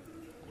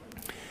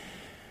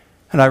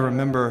 And I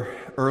remember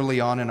early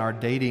on in our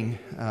dating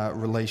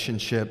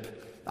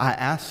relationship, I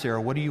asked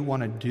Sarah, what do you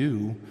want to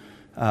do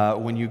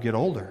when you get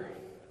older?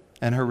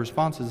 And her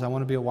response is, I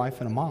want to be a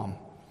wife and a mom.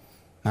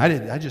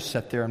 I just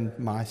sat there on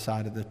my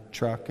side of the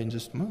truck and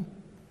just,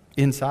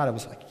 inside I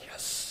was like,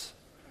 yes,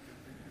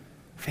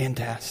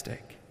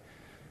 fantastic.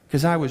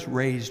 Because I was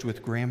raised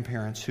with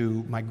grandparents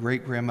who my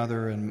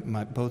great-grandmother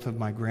and both of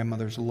my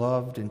grandmothers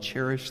loved and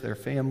cherished their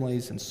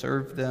families and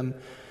served them.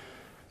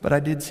 But I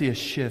did see a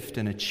shift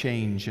and a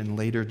change in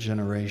later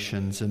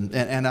generations.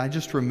 And I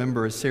just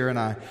remember as Sarah and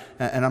I,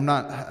 and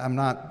I'm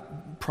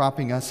not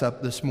propping us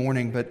up this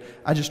morning, but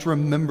I just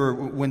remember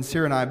when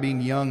Sarah and I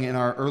being young in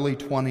our early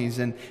 20s,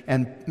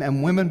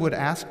 and women would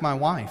ask my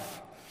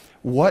wife,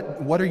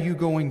 what are you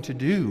going to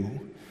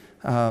do?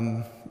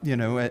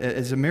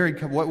 As a married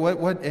couple,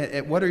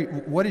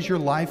 what is your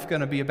life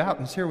going to be about?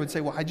 And Sarah would say,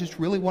 well, I just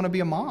really want to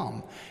be a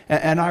mom,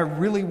 and I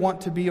really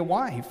want to be a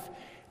wife.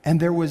 And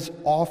there was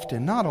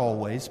often, not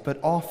always, but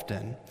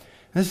often,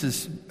 this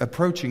is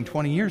approaching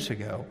 20 years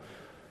ago,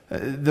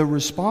 the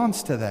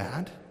response to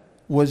that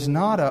was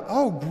not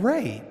oh,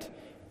 great.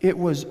 It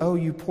was, oh,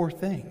 you poor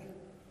thing.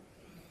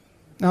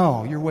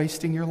 No, you're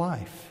wasting your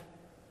life.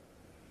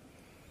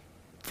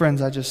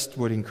 Friends, I just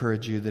would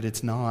encourage you that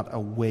it's not a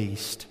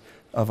waste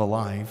of a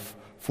life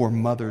for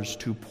mothers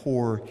to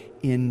pour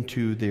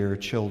into their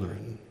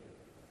children,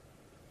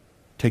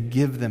 to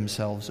give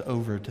themselves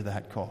over to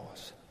that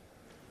cause.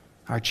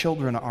 Our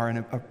children are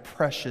a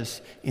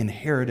precious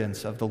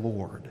inheritance of the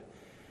Lord.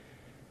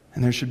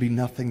 And there should be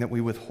nothing that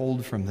we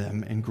withhold from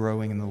them in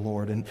growing in the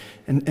Lord.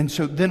 And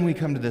so then we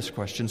come to this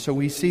question. So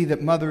we see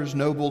that mothers,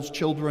 nobles,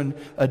 children,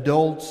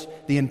 adults,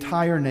 the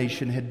entire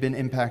nation had been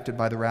impacted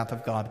by the wrath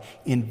of God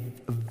in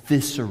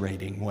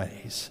eviscerating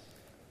ways.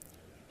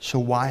 So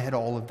why had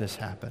all of this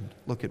happened?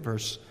 Look at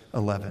verse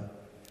 11.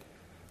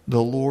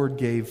 The Lord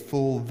gave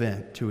full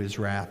vent to his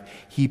wrath.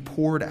 He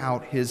poured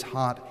out his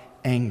hot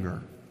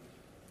anger.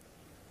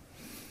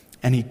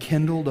 And he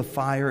kindled a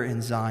fire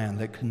in Zion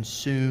that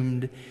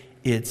consumed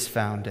its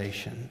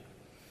foundation.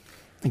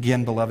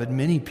 Again, beloved,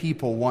 many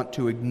people want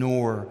to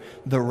ignore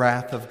the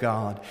wrath of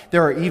God.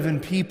 There are even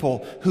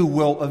people who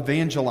will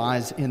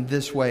evangelize in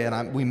this way,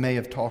 and we may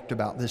have talked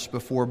about this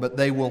before, but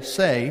they will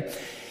say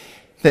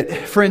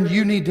that, friend,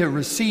 you need to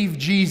receive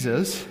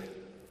Jesus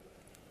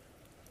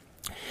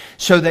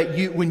so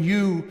that when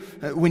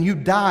you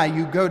die,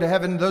 you go to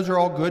heaven. Those are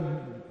all good,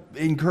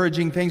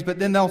 encouraging things, but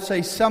then they'll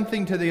say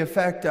something to the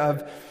effect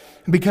of,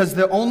 because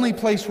the only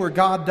place where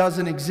God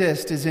doesn't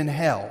exist is in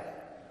hell.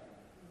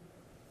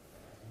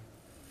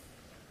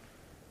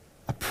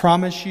 I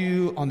promise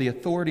you on the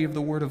authority of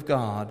the Word of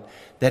God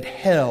that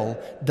hell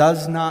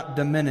does not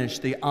diminish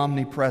the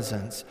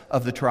omnipresence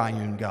of the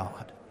triune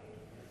God.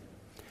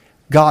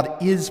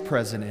 God is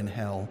present in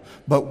hell,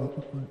 but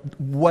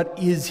what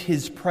is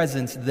His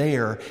presence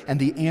there? And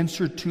the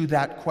answer to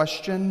that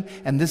question,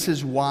 and this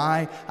is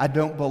why I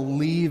don't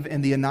believe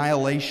in the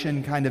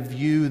annihilation kind of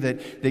view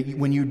that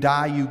when you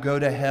die you go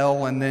to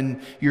hell and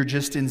then you're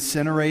just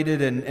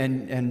incinerated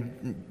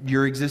and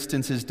your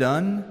existence is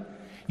done.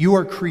 You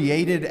are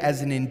created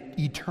as an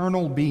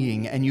eternal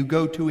being, and you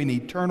go to an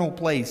eternal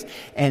place,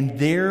 and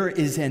there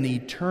is an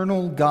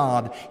eternal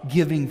God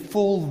giving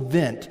full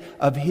vent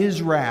of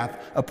His wrath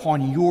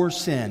upon your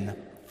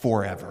sin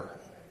forever.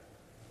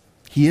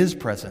 He is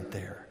present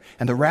there,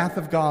 and the wrath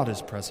of God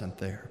is present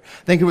there.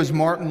 I think it was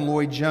Martin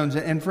Lloyd-Jones.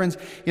 And friends,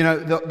 you know,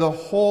 the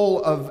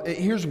whole of,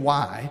 here's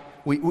why.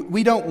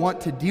 We don't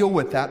want to deal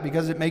with that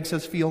because it makes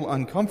us feel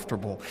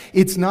uncomfortable.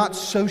 It's not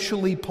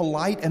socially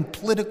polite and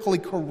politically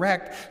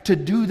correct to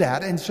do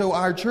that. And so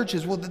our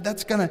churches, well,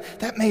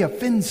 that may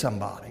offend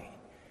somebody.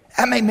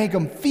 That may make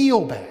them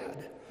feel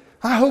bad.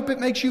 I hope it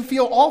makes you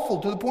feel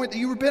awful to the point that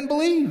you repent and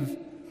believe.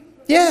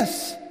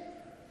 Yes.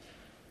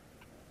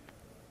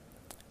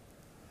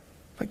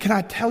 But can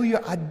I tell you,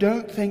 I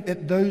don't think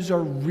that those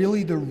are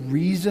really the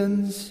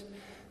reasons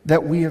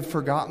that we have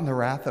forgotten the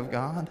wrath of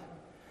God.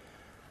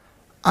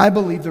 I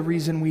believe the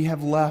reason we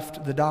have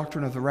left the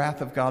doctrine of the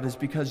wrath of God is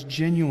because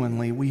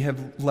genuinely we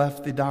have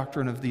left the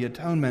doctrine of the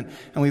atonement.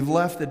 And we've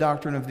left the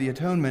doctrine of the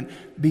atonement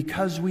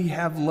because we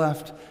have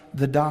left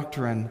the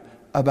doctrine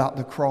about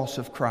the cross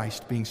of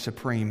Christ being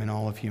supreme in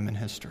all of human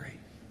history.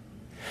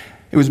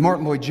 It was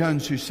Martin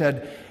Lloyd-Jones who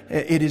said,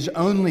 "It is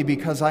only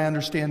because I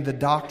understand the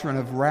doctrine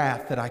of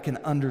wrath that I can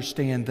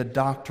understand the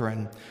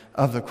doctrine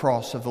of the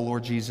cross of the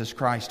Lord Jesus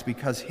Christ,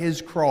 because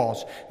His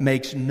cross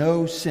makes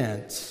no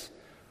sense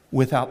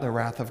without the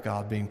wrath of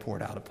God being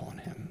poured out upon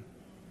Him."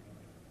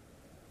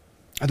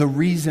 The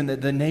reason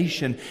that the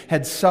nation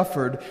had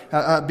suffered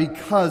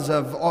because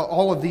of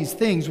all of these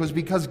things was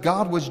because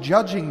God was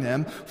judging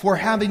them for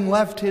having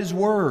left His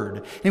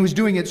word. He was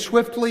doing it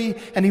swiftly,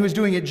 and He was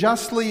doing it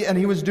justly, and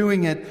He was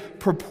doing it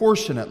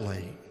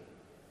proportionately.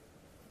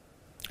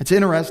 It's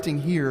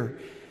interesting here,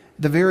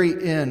 the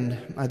very end,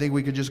 I think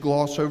we could just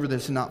gloss over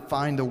this and not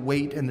find the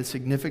weight and the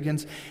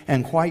significance,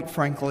 and quite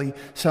frankly,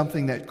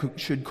 something that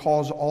should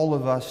cause all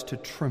of us to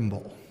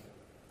tremble.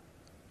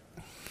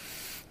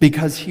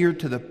 Because here,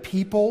 to the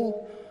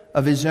people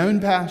of his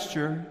own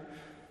pasture,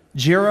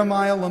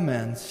 Jeremiah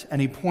laments, and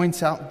he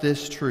points out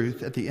this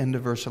truth at the end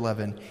of verse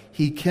 11.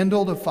 He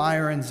kindled a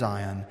fire in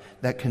Zion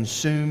that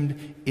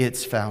consumed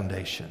its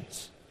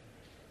foundations.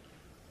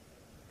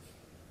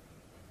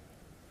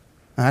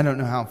 I don't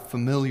know how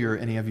familiar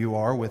any of you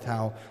are with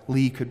how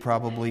Lee could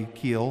probably,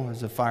 Keel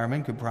as a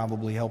fireman, could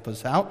probably help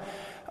us out.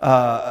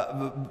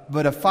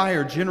 But a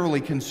fire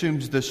generally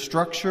consumes the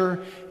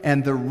structure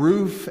and the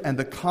roof and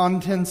the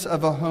contents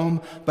of a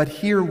home. But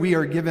here we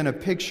are given a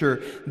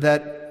picture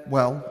that,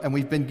 and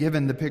we've been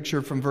given the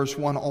picture from verse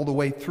 1 all the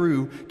way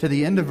through to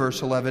the end of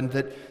verse 11,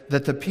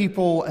 that the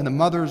people and the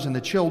mothers and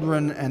the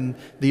children and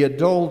the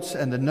adults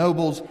and the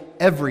nobles,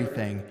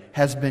 everything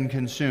has been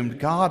consumed.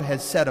 God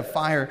has set a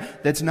fire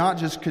that's not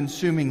just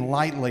consuming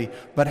lightly,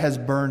 but has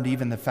burned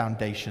even the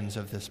foundations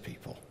of this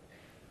people.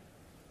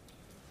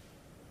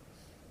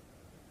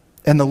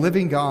 And the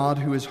living God,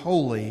 who is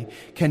holy,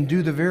 can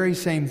do the very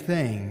same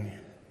thing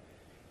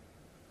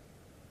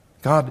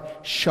God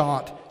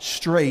shot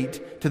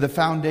straight to the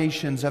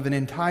foundations of an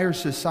entire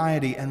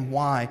society. And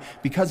why?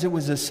 Because it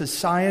was a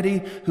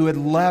society who had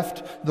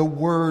left the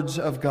words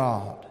of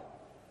God.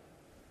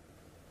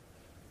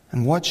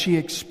 And what she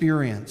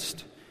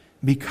experienced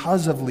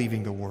because of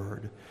leaving the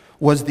Word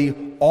was the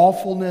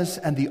awfulness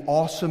and the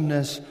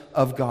awesomeness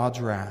of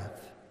God's wrath.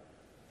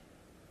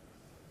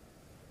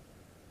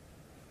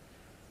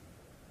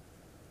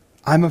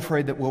 I'm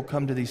afraid that we'll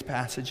come to these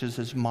passages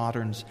as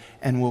moderns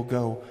and we'll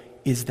go,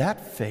 is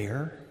that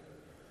fair?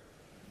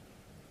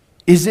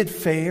 Is it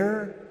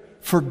fair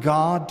for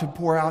God to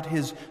pour out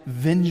His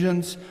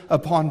vengeance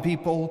upon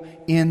people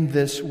in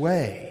this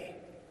way?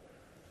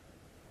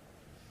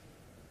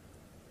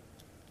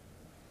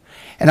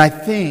 And I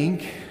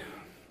think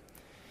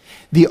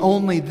the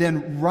only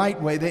then right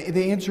way,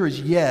 the answer is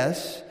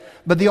yes,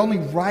 but the only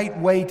right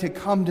way to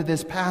come to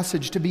this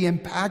passage, to be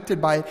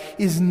impacted by it,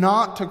 is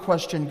not to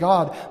question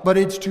God, but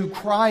it's to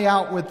cry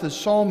out with the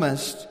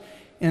psalmist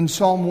in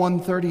Psalm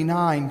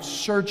 139,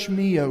 "Search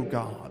me, O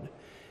God,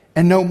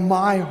 and know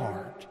my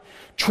heart.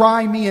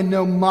 Try me and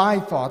know my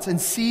thoughts, and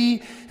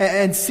see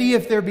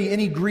if there be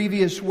any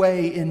grievous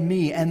way in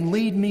me, and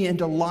lead me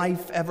into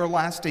life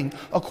everlasting."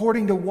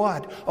 According to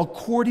what?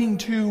 According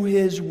to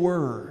His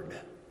Word.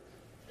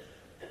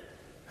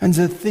 And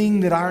the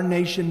thing that our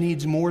nation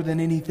needs more than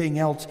anything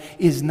else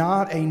is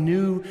not a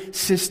new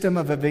system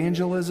of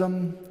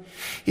evangelism.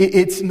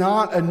 It's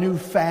not a new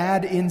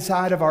fad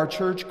inside of our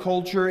church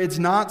culture. It's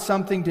not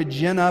something to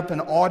gin up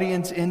an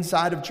audience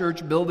inside of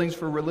church buildings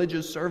for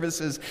religious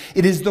services.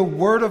 It is the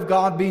Word of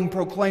God being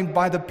proclaimed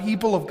by the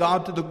people of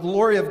God to the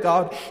glory of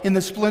God in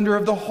the splendor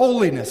of the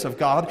holiness of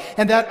God.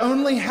 And that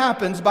only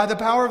happens by the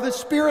power of the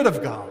Spirit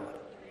of God.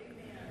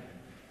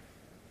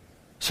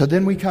 So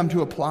then we come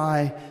to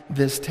apply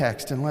this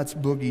text, and let's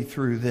boogie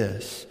through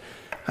this.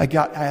 I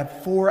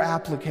have 4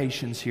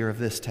 applications here of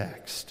this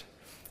text.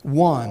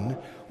 1,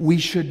 we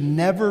should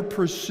never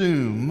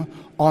presume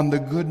on the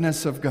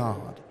goodness of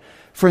God.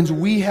 Friends,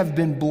 we have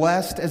been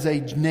blessed as a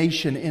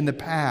nation in the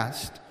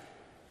past.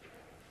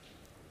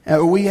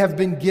 We have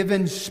been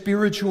given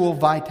spiritual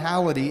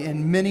vitality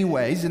in many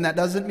ways, and that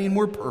doesn't mean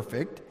we're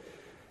perfect.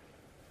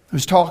 I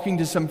was talking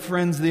to some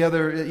friends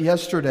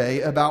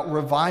yesterday about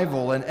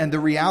revival and the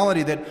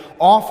reality that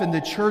often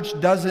the church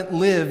doesn't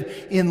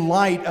live in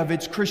light of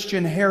its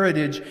Christian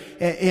heritage,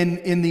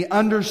 in the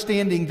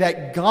understanding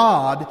that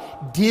God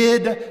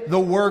did the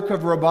work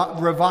of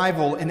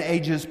revival in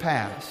ages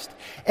past.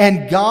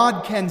 And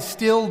God can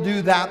still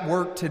do that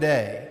work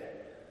today.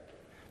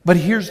 But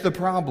here's the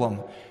problem.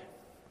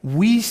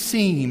 We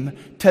seem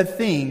to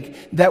think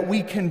that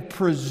we can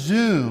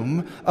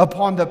presume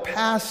upon the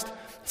past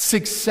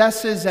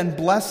successes and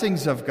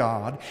blessings of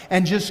God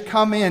and just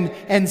come in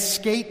and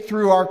skate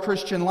through our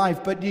Christian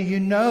life. But do you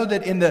know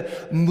that in the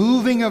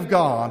moving of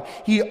God,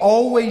 He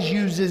always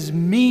uses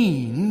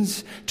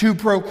means to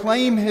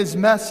proclaim His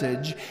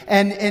message?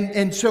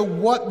 And so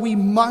what we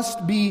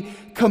must be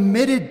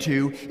committed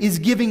to is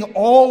giving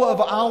all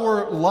of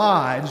our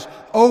lives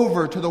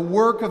over to the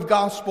work of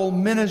gospel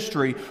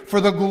ministry for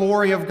the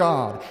glory of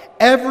God.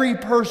 Every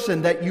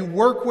person that you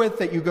work with,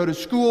 that you go to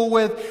school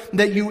with,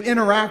 that you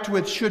interact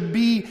with should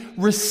be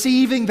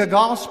receiving the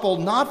gospel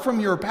not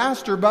from your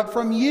pastor but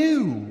from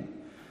you.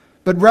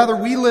 But rather,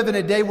 we live in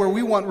a day where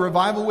we want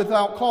revival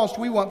without cost.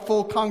 We want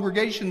full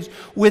congregations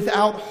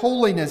without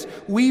holiness.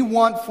 We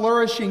want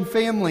flourishing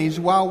families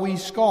while we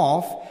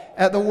scoff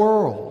at the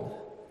world.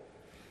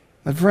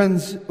 My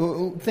friends,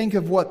 think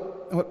of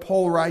what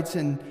Paul writes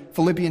in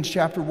Philippians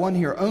chapter 1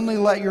 here. "Only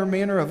let your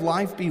manner of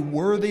life be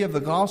worthy of the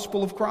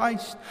gospel of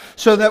Christ,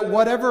 so that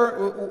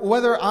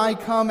whether I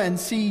come and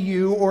see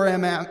you or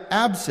am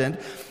absent,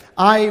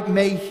 I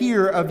may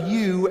hear of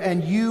you,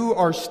 and you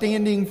are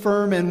standing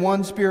firm in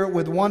one spirit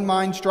with one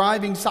mind,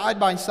 striving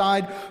side by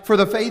side for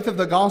the faith of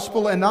the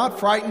gospel, and not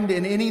frightened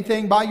in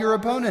anything by your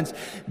opponents.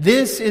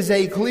 This is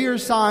a clear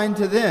sign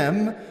to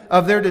them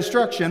of their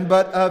destruction,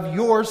 but of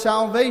your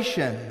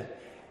salvation,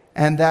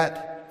 and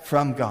that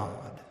from God."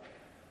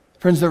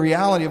 Friends, the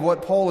reality of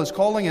what Paul is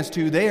calling us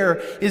to there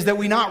is that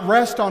we not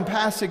rest on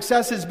past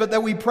successes, but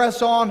that we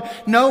press on,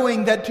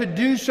 knowing that to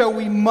do so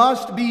we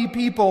must be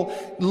people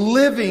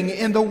living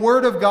in the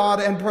Word of God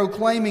and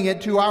proclaiming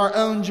it to our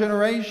own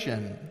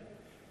generation.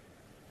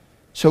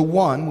 So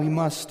 1, we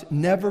must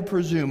never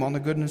presume on the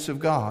goodness of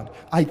God.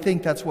 I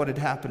think that's what had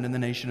happened in the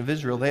nation of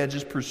Israel. They had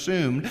just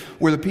presumed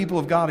we're the people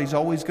of God. He's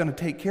always going to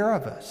take care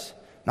of us.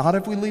 Not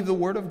if we leave the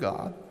Word of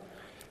God.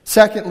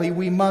 Secondly,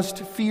 we must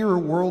fear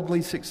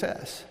worldly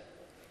success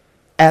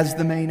as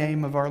the main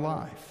aim of our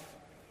life.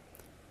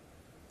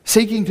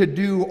 Seeking to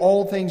do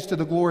all things to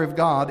the glory of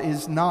God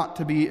is not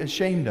to be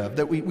ashamed of.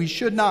 That we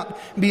should not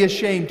be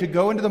ashamed to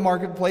go into the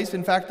marketplace.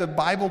 In fact, the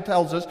Bible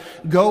tells us,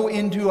 go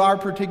into our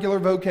particular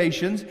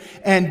vocations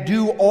and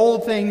do all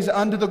things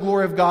unto the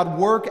glory of God.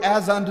 Work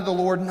as unto the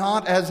Lord,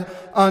 not as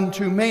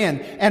unto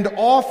man. And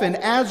often,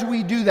 as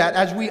we do that,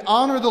 as we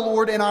honor the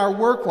Lord in our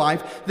work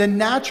life, the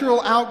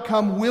natural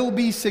outcome will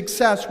be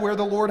success where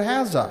the Lord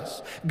has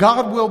us.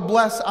 God will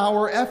bless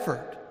our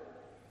effort.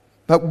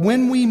 But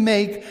when we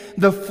make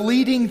the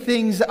fleeting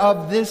things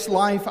of this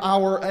life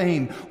our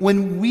aim,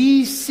 when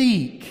we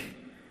seek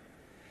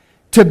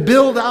to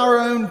build our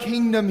own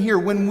kingdom here,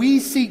 when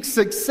we seek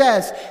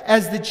success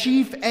as the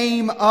chief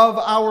aim of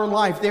our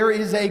life, there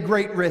is a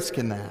great risk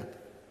in that.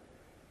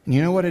 And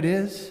you know what it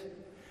is?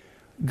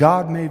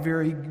 God may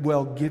very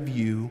well give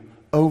you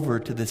over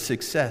to the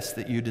success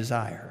that you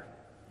desire.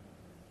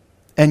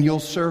 And you'll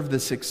serve the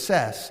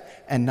success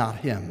and not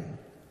Him.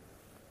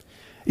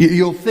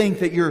 You'll think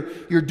that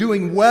you're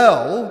doing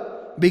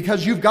well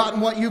because you've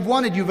gotten what you've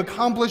wanted. You've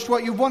accomplished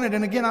what you've wanted.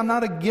 And again, I'm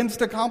not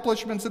against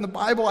accomplishments in the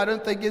Bible. I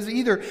don't think is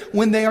either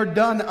when they are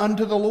done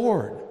unto the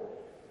Lord.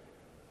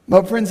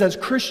 But friends, as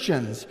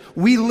Christians,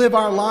 we live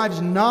our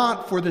lives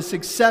not for the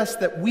success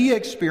that we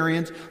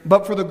experience,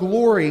 but for the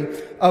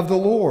glory of the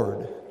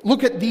Lord.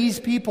 Look at these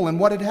people and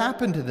what had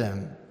happened to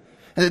them.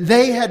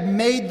 They had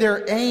made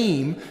their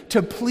aim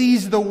to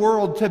please the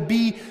world, to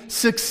be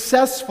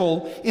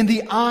successful in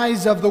the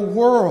eyes of the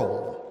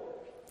world.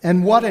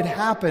 And what had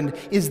happened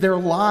is their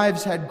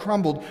lives had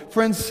crumbled.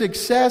 Friends,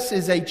 success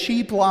is a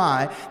cheap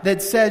lie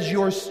that says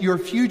your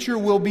future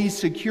will be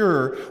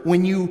secure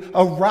when you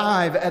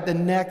arrive at the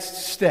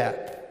next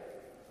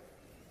step.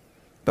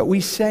 But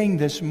we sang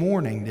this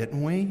morning,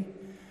 didn't we?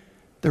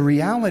 The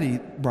reality,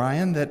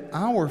 Brian, that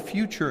our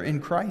future in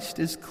Christ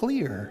is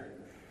clear.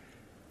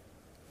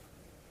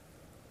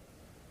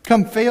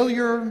 Come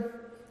failure,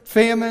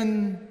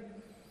 famine,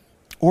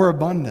 or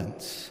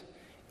abundance.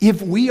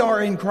 If we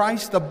are in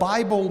Christ, the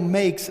Bible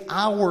makes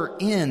our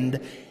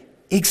end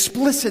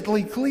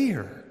explicitly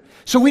clear.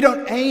 So we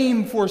don't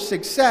aim for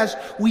success,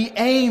 we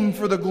aim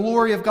for the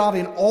glory of God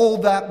in all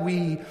that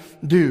we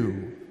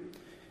do.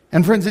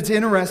 And friends, it's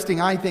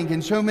interesting, I think,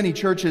 in so many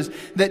churches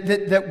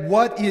that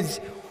what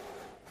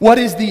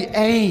is the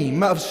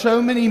aim of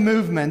so many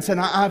movements, and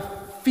I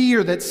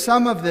fear that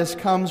some of this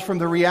comes from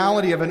the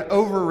reality of an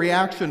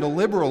overreaction to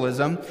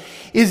liberalism,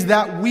 is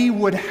that we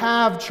would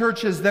have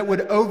churches that would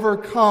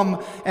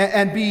overcome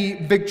and be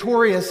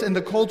victorious in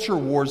the culture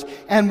wars.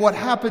 And what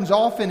happens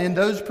often in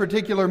those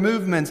particular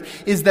movements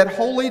is that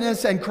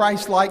holiness and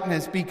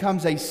Christ-likeness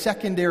becomes a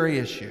secondary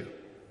issue.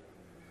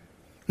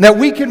 That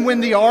we can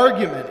win the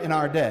argument in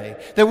our day,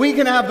 that we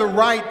can have the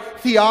right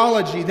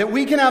theology, that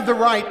we can have the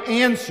right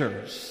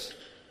answers,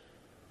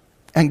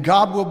 and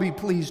God will be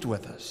pleased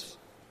with us.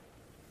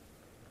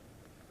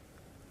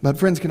 But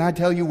friends, can I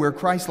tell you, where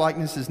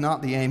Christ-likeness is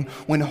not the aim,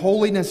 when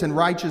holiness and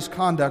righteous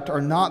conduct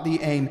are not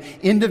the aim,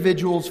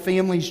 individuals,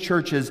 families,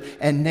 churches,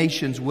 and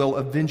nations will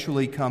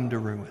eventually come to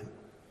ruin.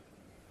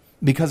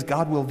 Because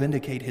God will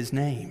vindicate His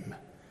name.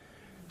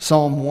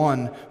 Psalm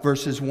 1,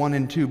 verses 1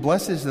 and 2.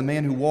 Blessed is the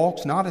man who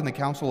walks not in the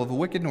counsel of the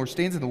wicked, nor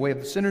stands in the way of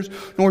the sinners,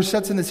 nor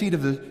sits in the seat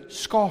of the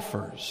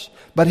scoffers.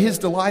 But his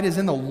delight is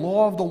in the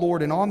law of the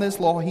Lord, and on this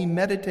law he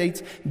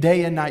meditates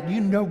day and night.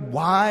 You know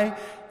why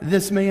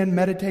this man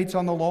meditates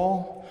on the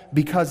law?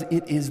 Because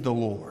it is the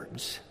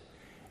Lord's.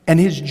 And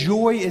his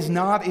joy is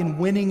not in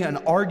winning an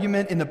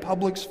argument in the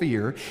public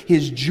sphere.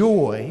 His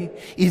joy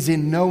is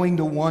in knowing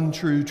the one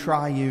true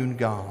triune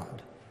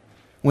God.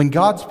 When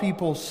God's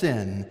people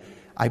sin,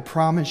 I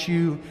promise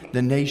you,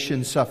 the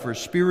nation suffers.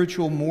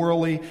 Spiritual,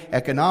 morally,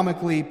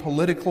 economically,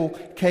 political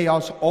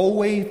chaos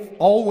always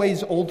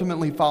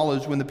ultimately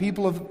follows when the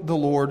people of the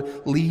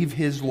Lord leave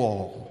His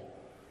law.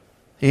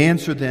 The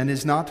answer then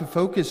is not to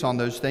focus on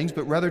those things,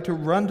 but rather to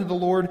run to the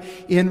Lord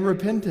in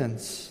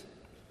repentance.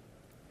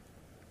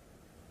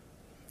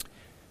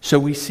 So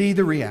we see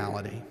the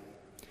reality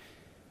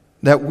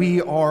that we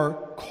are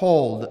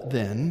called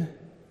then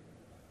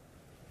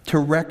to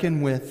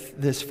reckon with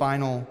this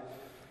final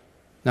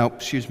with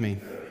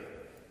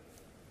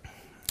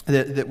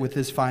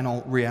this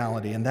final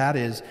reality, and that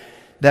is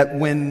that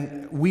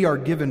when we are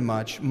given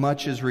much,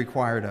 much is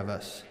required of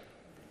us.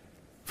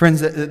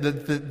 Friends,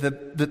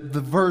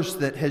 the verse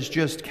that has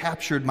just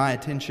captured my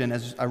attention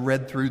as I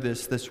read through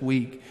this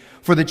week,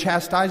 for the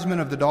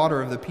chastisement of the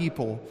daughter of the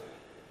people,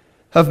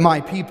 of my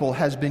people,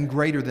 has been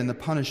greater than the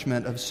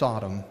punishment of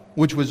Sodom,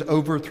 which was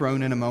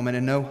overthrown in a moment,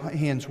 and no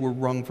hands were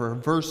wrung for her.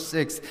 Verse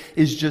 6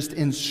 is just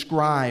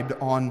inscribed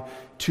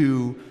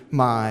onto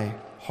my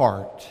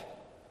heart.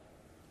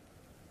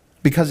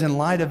 Because in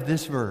light of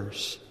this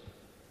verse,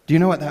 do you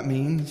know what that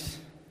means?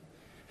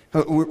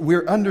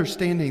 We're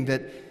understanding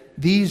that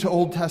these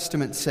Old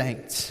Testament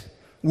saints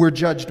were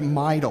judged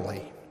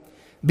mightily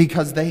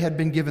because they had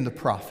been given the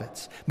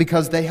prophets,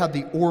 because they had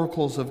the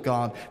oracles of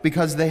God,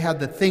 because they had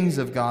the things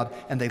of God,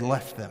 and they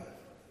left them.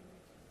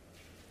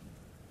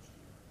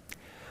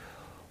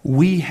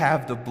 We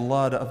have the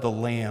blood of the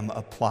Lamb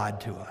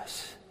applied to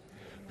us.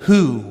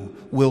 Who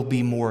will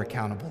be more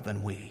accountable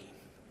than we?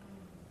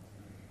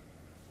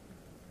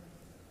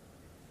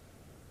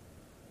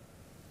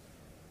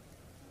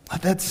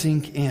 Let that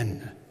sink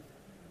in.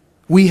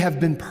 We have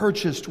been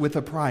purchased with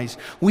a price.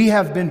 We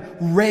have been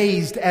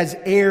raised as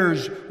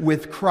heirs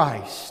with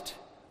Christ.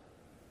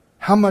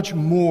 How much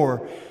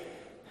more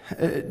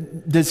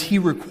does he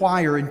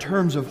require in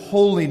terms of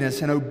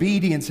holiness and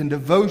obedience and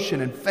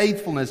devotion and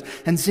faithfulness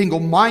and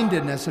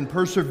single-mindedness and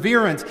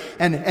perseverance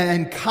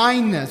and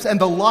kindness and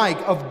the like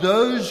of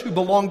those who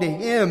belong to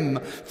him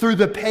through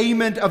the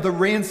payment of the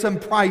ransom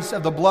price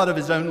of the blood of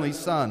his only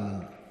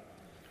Son?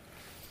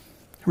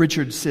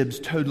 Richard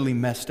Sibbes totally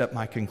messed up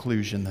my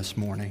conclusion this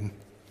morning.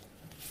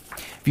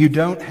 If you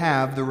don't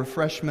have the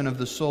Refreshment of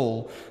the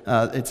Soul,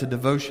 it's a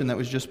devotion that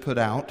was just put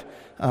out,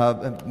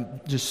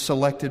 just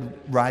selected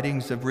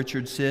writings of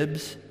Richard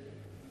Sibbes,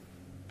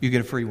 you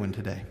get a free one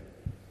today.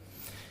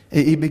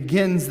 He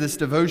begins this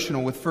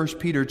devotional with 1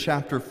 Peter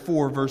chapter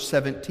 4, verse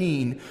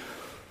 17.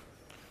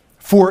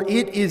 For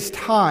it is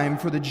time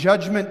for the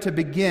judgment to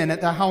begin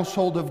at the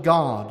household of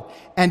God.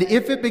 And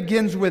if it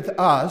begins with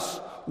us,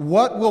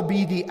 what will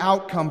be the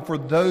outcome for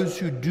those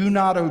who do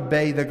not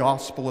obey the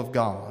gospel of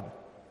God?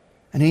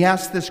 And he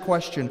asks this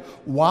question,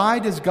 why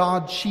does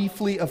God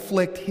chiefly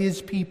afflict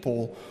his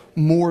people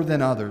more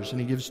than others?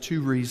 And he gives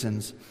two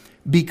reasons.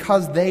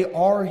 Because they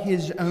are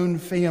his own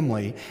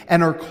family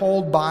and are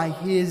called by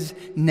his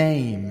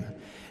name.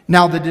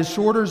 Now the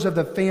disorders of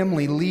the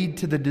family lead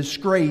to the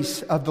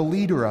disgrace of the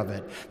leader of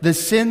it. The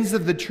sins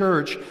of the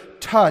church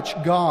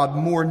touch God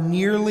more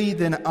nearly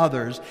than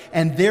others,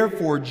 and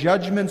therefore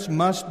judgments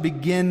must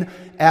begin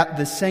at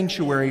the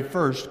sanctuary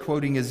first,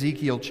 quoting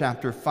Ezekiel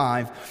chapter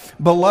 5.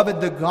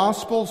 Beloved, the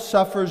gospel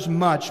suffers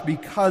much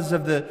because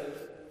of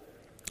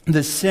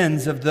the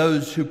sins of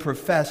those who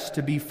profess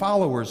to be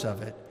followers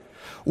of it.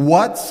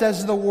 What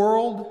says the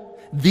world?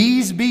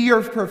 These be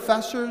your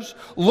professors?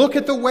 Look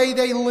at the way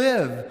they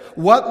live.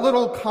 What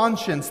little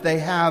conscience they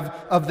have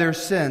of their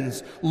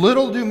sins.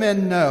 Little do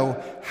men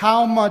know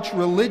how much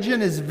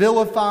religion is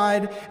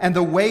vilified and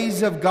the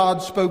ways of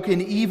God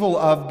spoken evil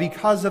of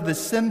because of the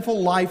sinful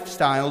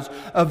lifestyles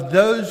of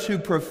those who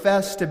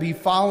profess to be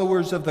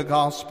followers of the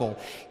gospel.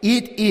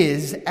 It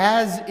is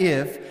as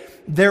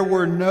if there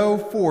were no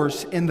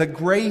force in the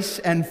grace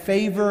and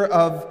favor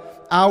of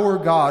our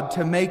God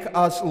to make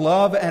us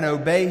love and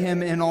obey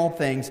him in all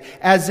things,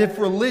 as if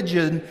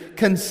religion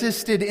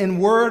consisted in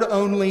word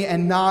only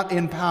and not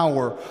in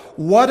power.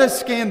 What a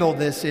scandal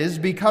this is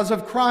because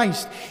of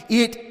Christ.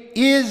 It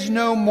is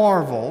no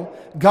marvel.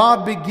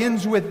 God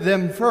begins with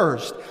them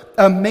first.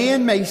 A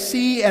man may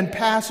see and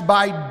pass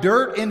by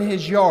dirt in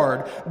his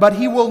yard, but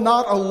he will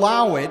not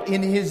allow it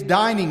in his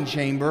dining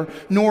chamber,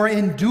 nor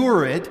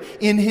endure it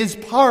in his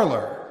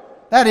parlor.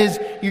 That is,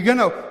 you're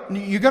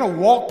gonna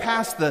walk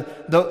past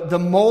the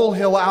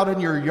molehill out in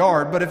your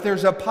yard, but if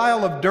there's a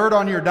pile of dirt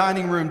on your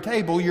dining room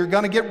table, you're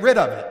gonna get rid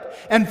of it.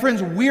 And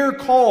friends, we're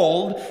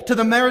called to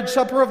the marriage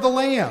supper of the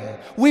Lamb.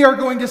 We are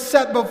going to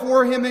set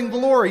before him in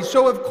glory.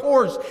 So of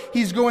course,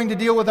 he's going to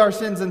deal with our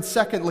sins. And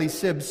secondly,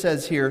 Sibbes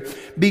says here,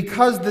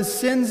 because the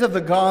sins of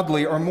the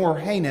godly are more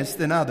heinous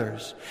than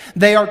others.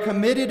 They are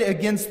committed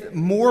against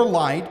more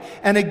light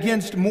and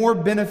against more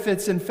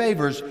benefits and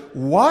favors.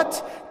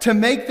 What? To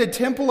make the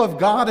temple of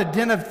God a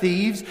den of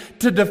thieves,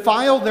 to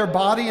defile their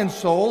body and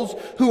souls,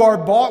 who are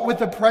bought with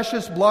the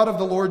precious blood of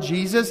the Lord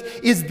Jesus?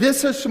 Is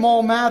this a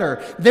small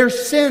matter? Their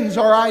sins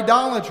are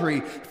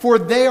idolatry, for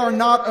they are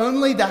not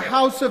only the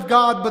house of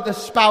God, but the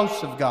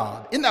spouse of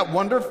God. Isn't that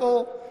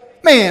wonderful?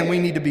 Man, we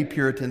need to be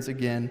Puritans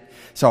again.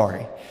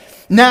 Sorry.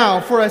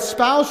 Now, for a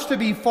spouse to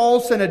be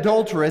false and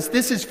adulterous,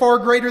 this is far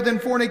greater than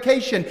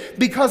fornication,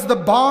 because the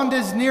bond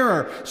is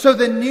nearer. So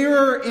the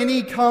nearer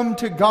any come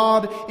to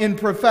God in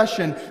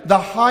profession, the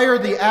higher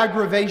the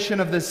aggravation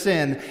of the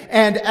sin.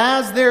 And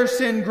as their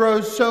sin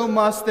grows, so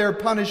must their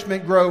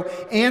punishment grow,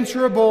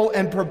 answerable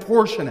and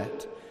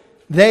proportionate.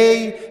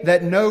 They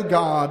that know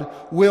God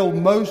will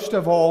most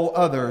of all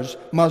others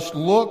must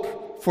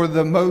look for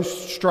the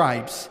most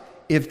stripes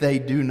if they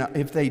do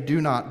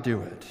not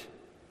do it.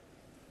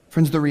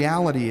 Friends, the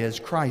reality is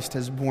Christ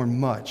has borne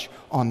much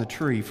on the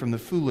tree from the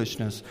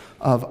foolishness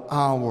of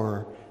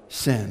our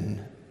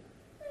sin.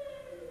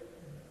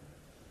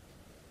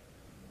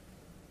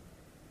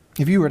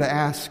 If you were to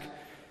ask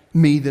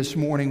me this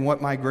morning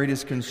what my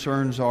greatest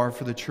concerns are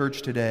for the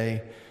church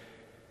today,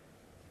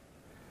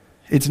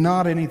 it's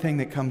not anything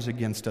that comes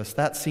against us.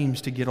 That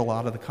seems to get a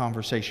lot of the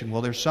conversation.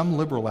 Well, there's some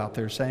liberal out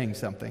there saying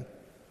something.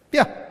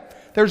 Yeah.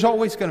 There's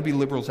always going to be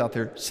liberals out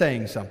there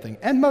saying something.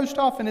 And most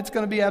often it's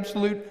going to be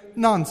absolute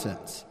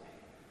nonsense.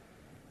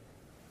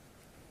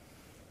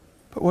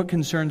 But what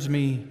concerns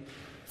me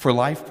for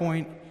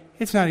LifePoint,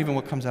 it's not even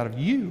what comes out of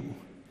you.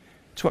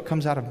 It's what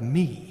comes out of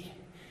me.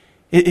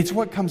 It's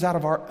what comes out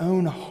of our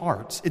own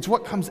hearts. It's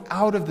what comes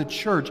out of the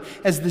church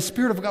as the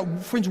Spirit of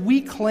God. Friends,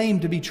 we claim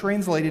to be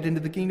translated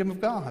into the kingdom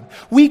of God.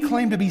 We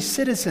claim to be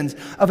citizens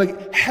of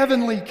a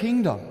heavenly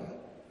kingdom.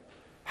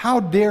 How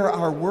dare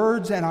our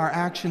words and our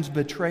actions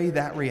betray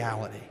that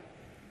reality?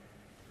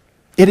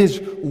 It is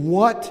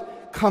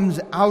what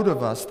comes out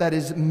of us that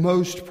is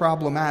most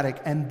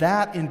problematic, and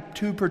that in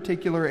two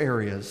particular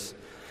areas.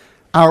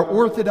 Our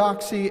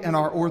orthodoxy and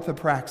our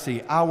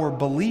orthopraxy, our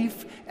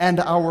belief and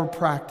our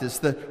practice.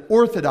 The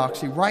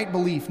orthodoxy, right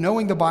belief,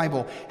 knowing the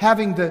Bible,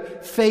 having the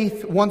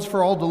faith once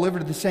for all delivered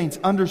to the saints,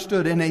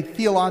 understood in a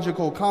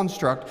theological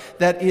construct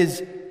that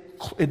is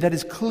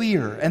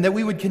clear, and that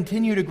we would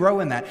continue to grow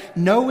in that.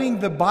 Knowing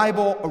the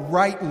Bible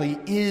rightly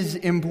is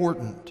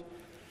important.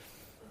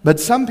 But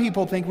some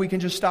people think we can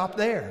just stop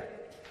there.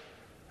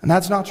 And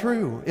that's not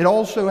true. It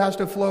also has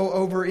to flow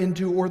over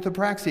into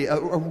orthopraxy, a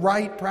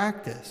right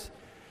practice.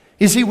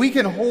 You see, we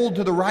can hold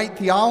to the right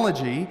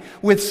theology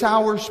with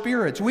sour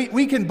spirits.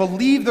 We can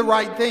believe the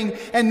right thing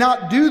and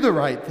not do the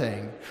right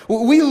thing.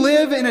 We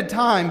live in a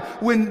time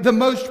when the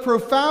most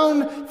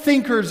profound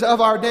thinkers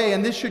of our day,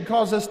 and this should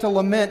cause us to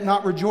lament,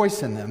 not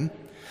rejoice in them.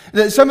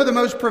 Some of the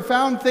most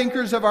profound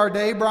thinkers of our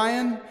day,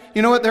 Brian,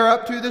 you know what they're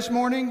up to this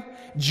morning?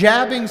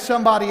 Jabbing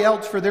somebody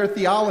else for their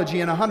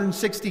theology in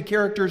 160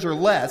 characters or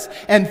less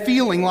and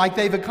feeling like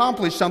they've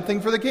accomplished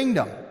something for the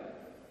kingdom.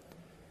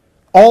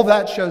 All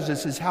that shows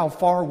us is how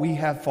far we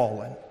have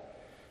fallen.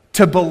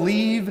 To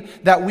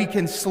believe that we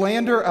can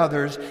slander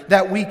others,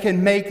 that we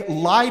can make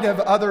light of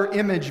other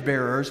image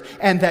bearers,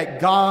 and that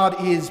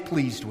God is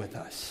pleased with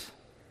us.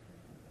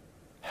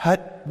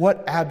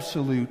 What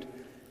absolute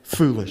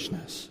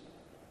foolishness.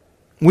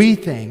 We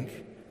think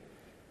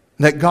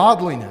that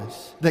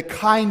godliness, that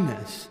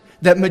kindness,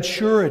 that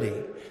maturity,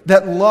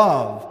 that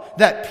love,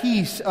 that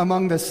peace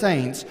among the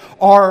saints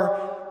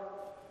are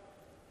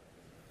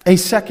a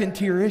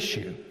second-tier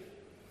issue.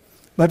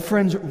 But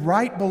friends,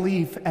 right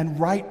belief and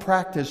right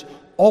practice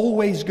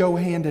always go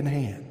hand in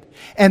hand.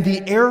 And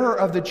the error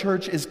of the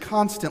church is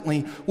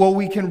constantly, well,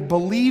 we can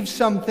believe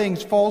some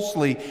things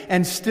falsely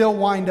and still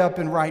wind up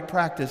in right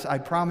practice. I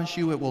promise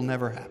you it will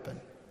never happen.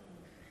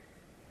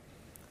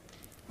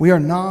 We are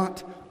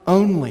not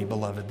only,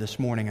 beloved, this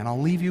morning, and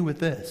I'll leave you with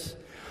this.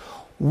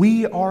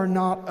 We are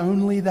not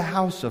only the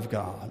house of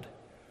God,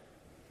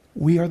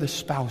 we are the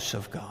spouse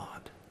of God.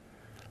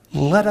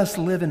 Let us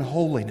live in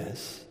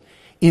holiness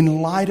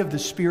in light of the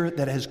Spirit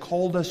that has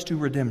called us to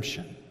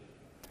redemption,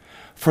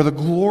 for the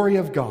glory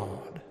of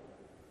God,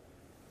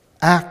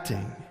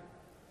 acting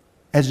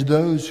as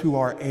those who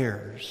are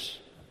heirs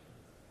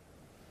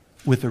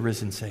with the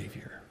risen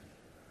Savior.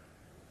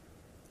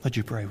 Would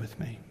you pray with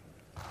me?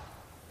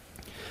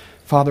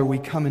 Father, we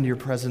come into your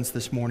presence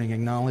this morning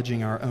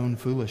acknowledging our own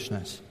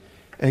foolishness,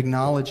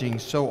 acknowledging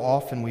so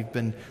often we've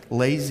been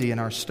lazy in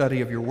our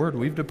study of your word.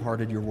 We've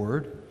departed your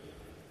word.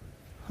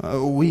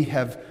 We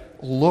have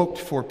looked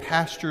for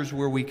pastures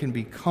where we can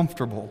be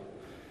comfortable,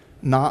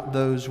 not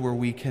those where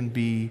we can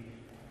be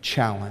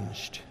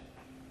challenged.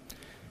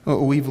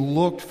 We've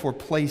looked for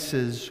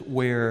places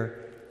where,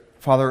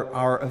 Father,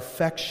 our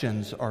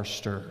affections are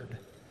stirred.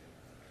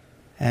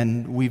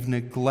 And we've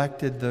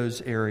neglected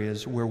those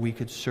areas where we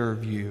could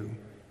serve you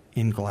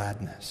in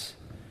gladness.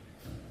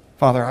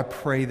 Father, I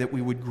pray that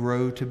we would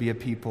grow to be a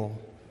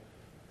people,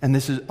 and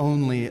this is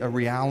only a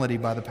reality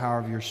by the power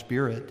of your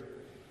Spirit,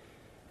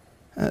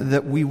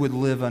 that we would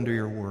live under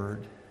your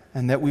word,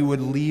 and that we would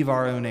leave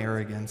our own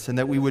arrogance, and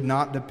that we would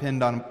not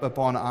depend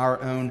upon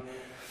our own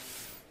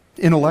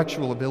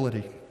intellectual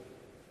ability,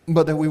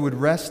 but that we would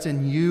rest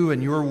in you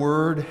and your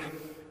word,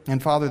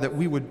 and Father, that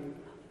we would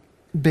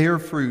bear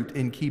fruit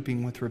in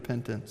keeping with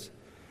repentance.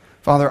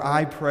 Father,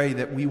 I pray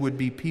that we would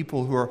be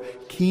people who are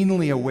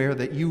keenly aware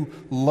that you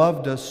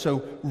loved us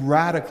so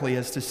radically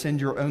as to send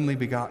your only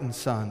begotten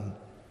Son.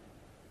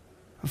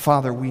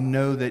 Father, we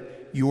know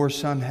that your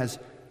Son has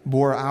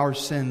bore our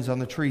sins on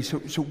the tree, so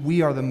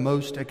we are the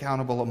most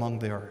accountable among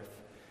the earth.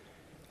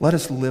 Let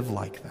us live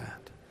like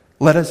that.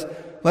 Let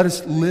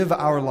us live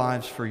our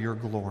lives for your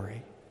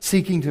glory,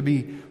 seeking to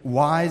be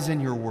wise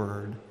in your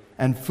word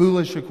and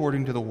foolish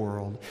according to the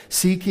world,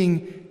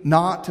 seeking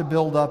not to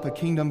build up a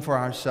kingdom for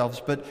ourselves,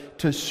 but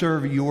to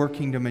serve your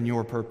kingdom and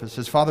your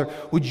purposes. Father,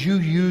 would you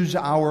use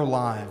our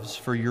lives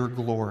for your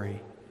glory?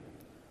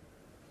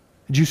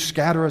 Would you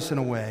scatter us in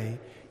a way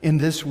in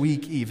this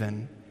week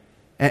even,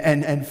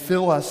 and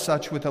fill us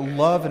such with a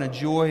love and a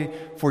joy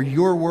for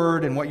your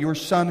word and what your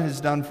Son has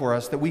done for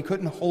us that we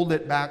couldn't hold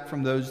it back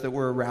from those that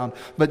were around,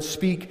 but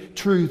speak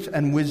truth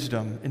and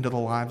wisdom into the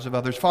lives of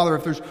others. Father,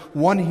 if there's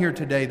one here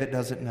today that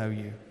doesn't know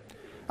you,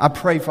 I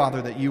pray,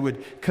 Father, that you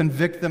would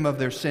convict them of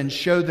their sins,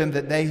 show them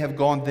that they have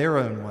gone their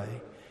own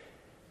way,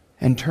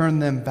 and turn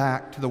them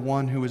back to the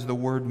one who is the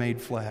Word made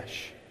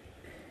flesh.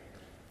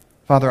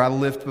 Father, I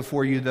lift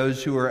before you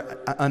those who are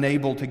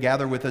unable to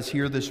gather with us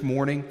here this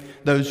morning,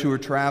 those who are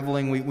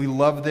traveling. We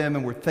love them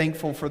and we're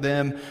thankful for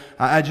them.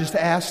 I just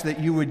ask that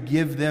you would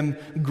give them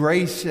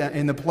grace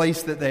in the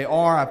place that they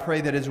are. I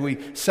pray that as we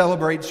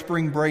celebrate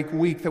Spring Break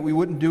Week, that we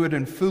wouldn't do it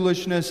in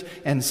foolishness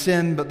and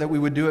sin, but that we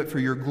would do it for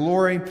your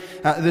glory.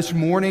 This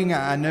morning,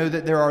 I know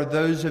that there are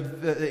those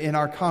in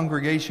our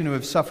congregation who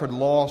have suffered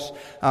loss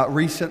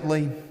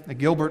recently, the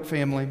Gilbert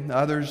family,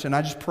 others, and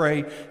I just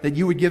pray that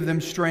you would give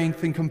them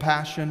strength and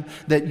compassion,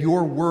 that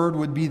your word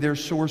would be their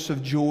source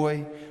of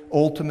joy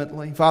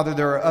ultimately. Father,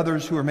 there are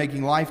others who are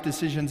making life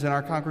decisions in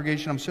our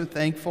congregation. I'm so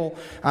thankful.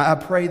 I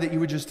pray that you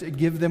would just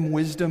give them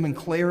wisdom and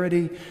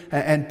clarity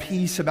and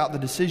peace about the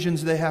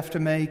decisions they have to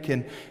make.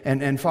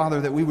 And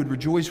Father, that we would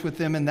rejoice with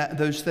them in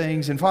those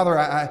things. And Father,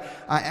 I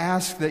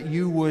ask that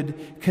you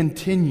would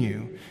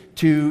continue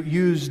to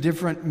use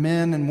different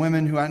men and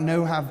women who I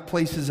know have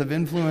places of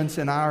influence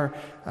in our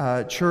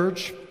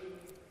church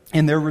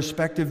in their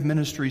respective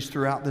ministries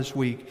throughout this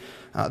week,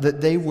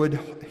 that they would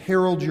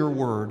herald your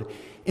word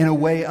in a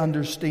way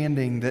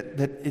understanding that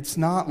it's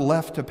not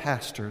left to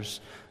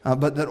pastors,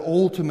 but that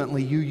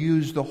ultimately you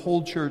use the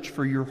whole church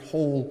for your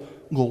whole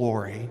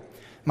glory.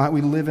 Might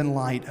we live in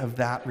light of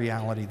that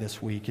reality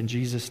this week. In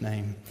Jesus'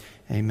 name,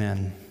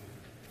 amen.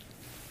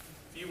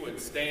 If you would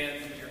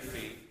stand to your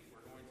feet,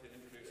 we're going to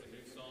introduce a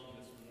new song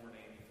this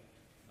morning.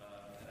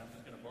 And I'm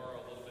just going to borrow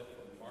a little bit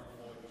from Mark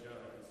Lloyd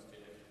Jones to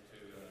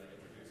introduce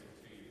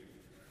it to you.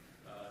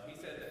 He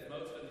said that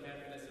most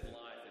unhappiness in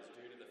life is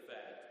due to the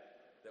fact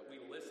that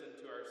we listen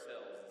to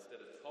ourselves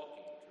instead of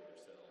talking to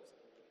ourselves.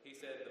 He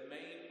said the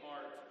main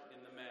art in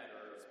the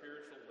matter of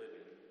spiritual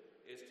living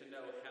is to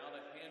know how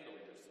to handle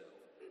yourself,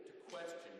 to question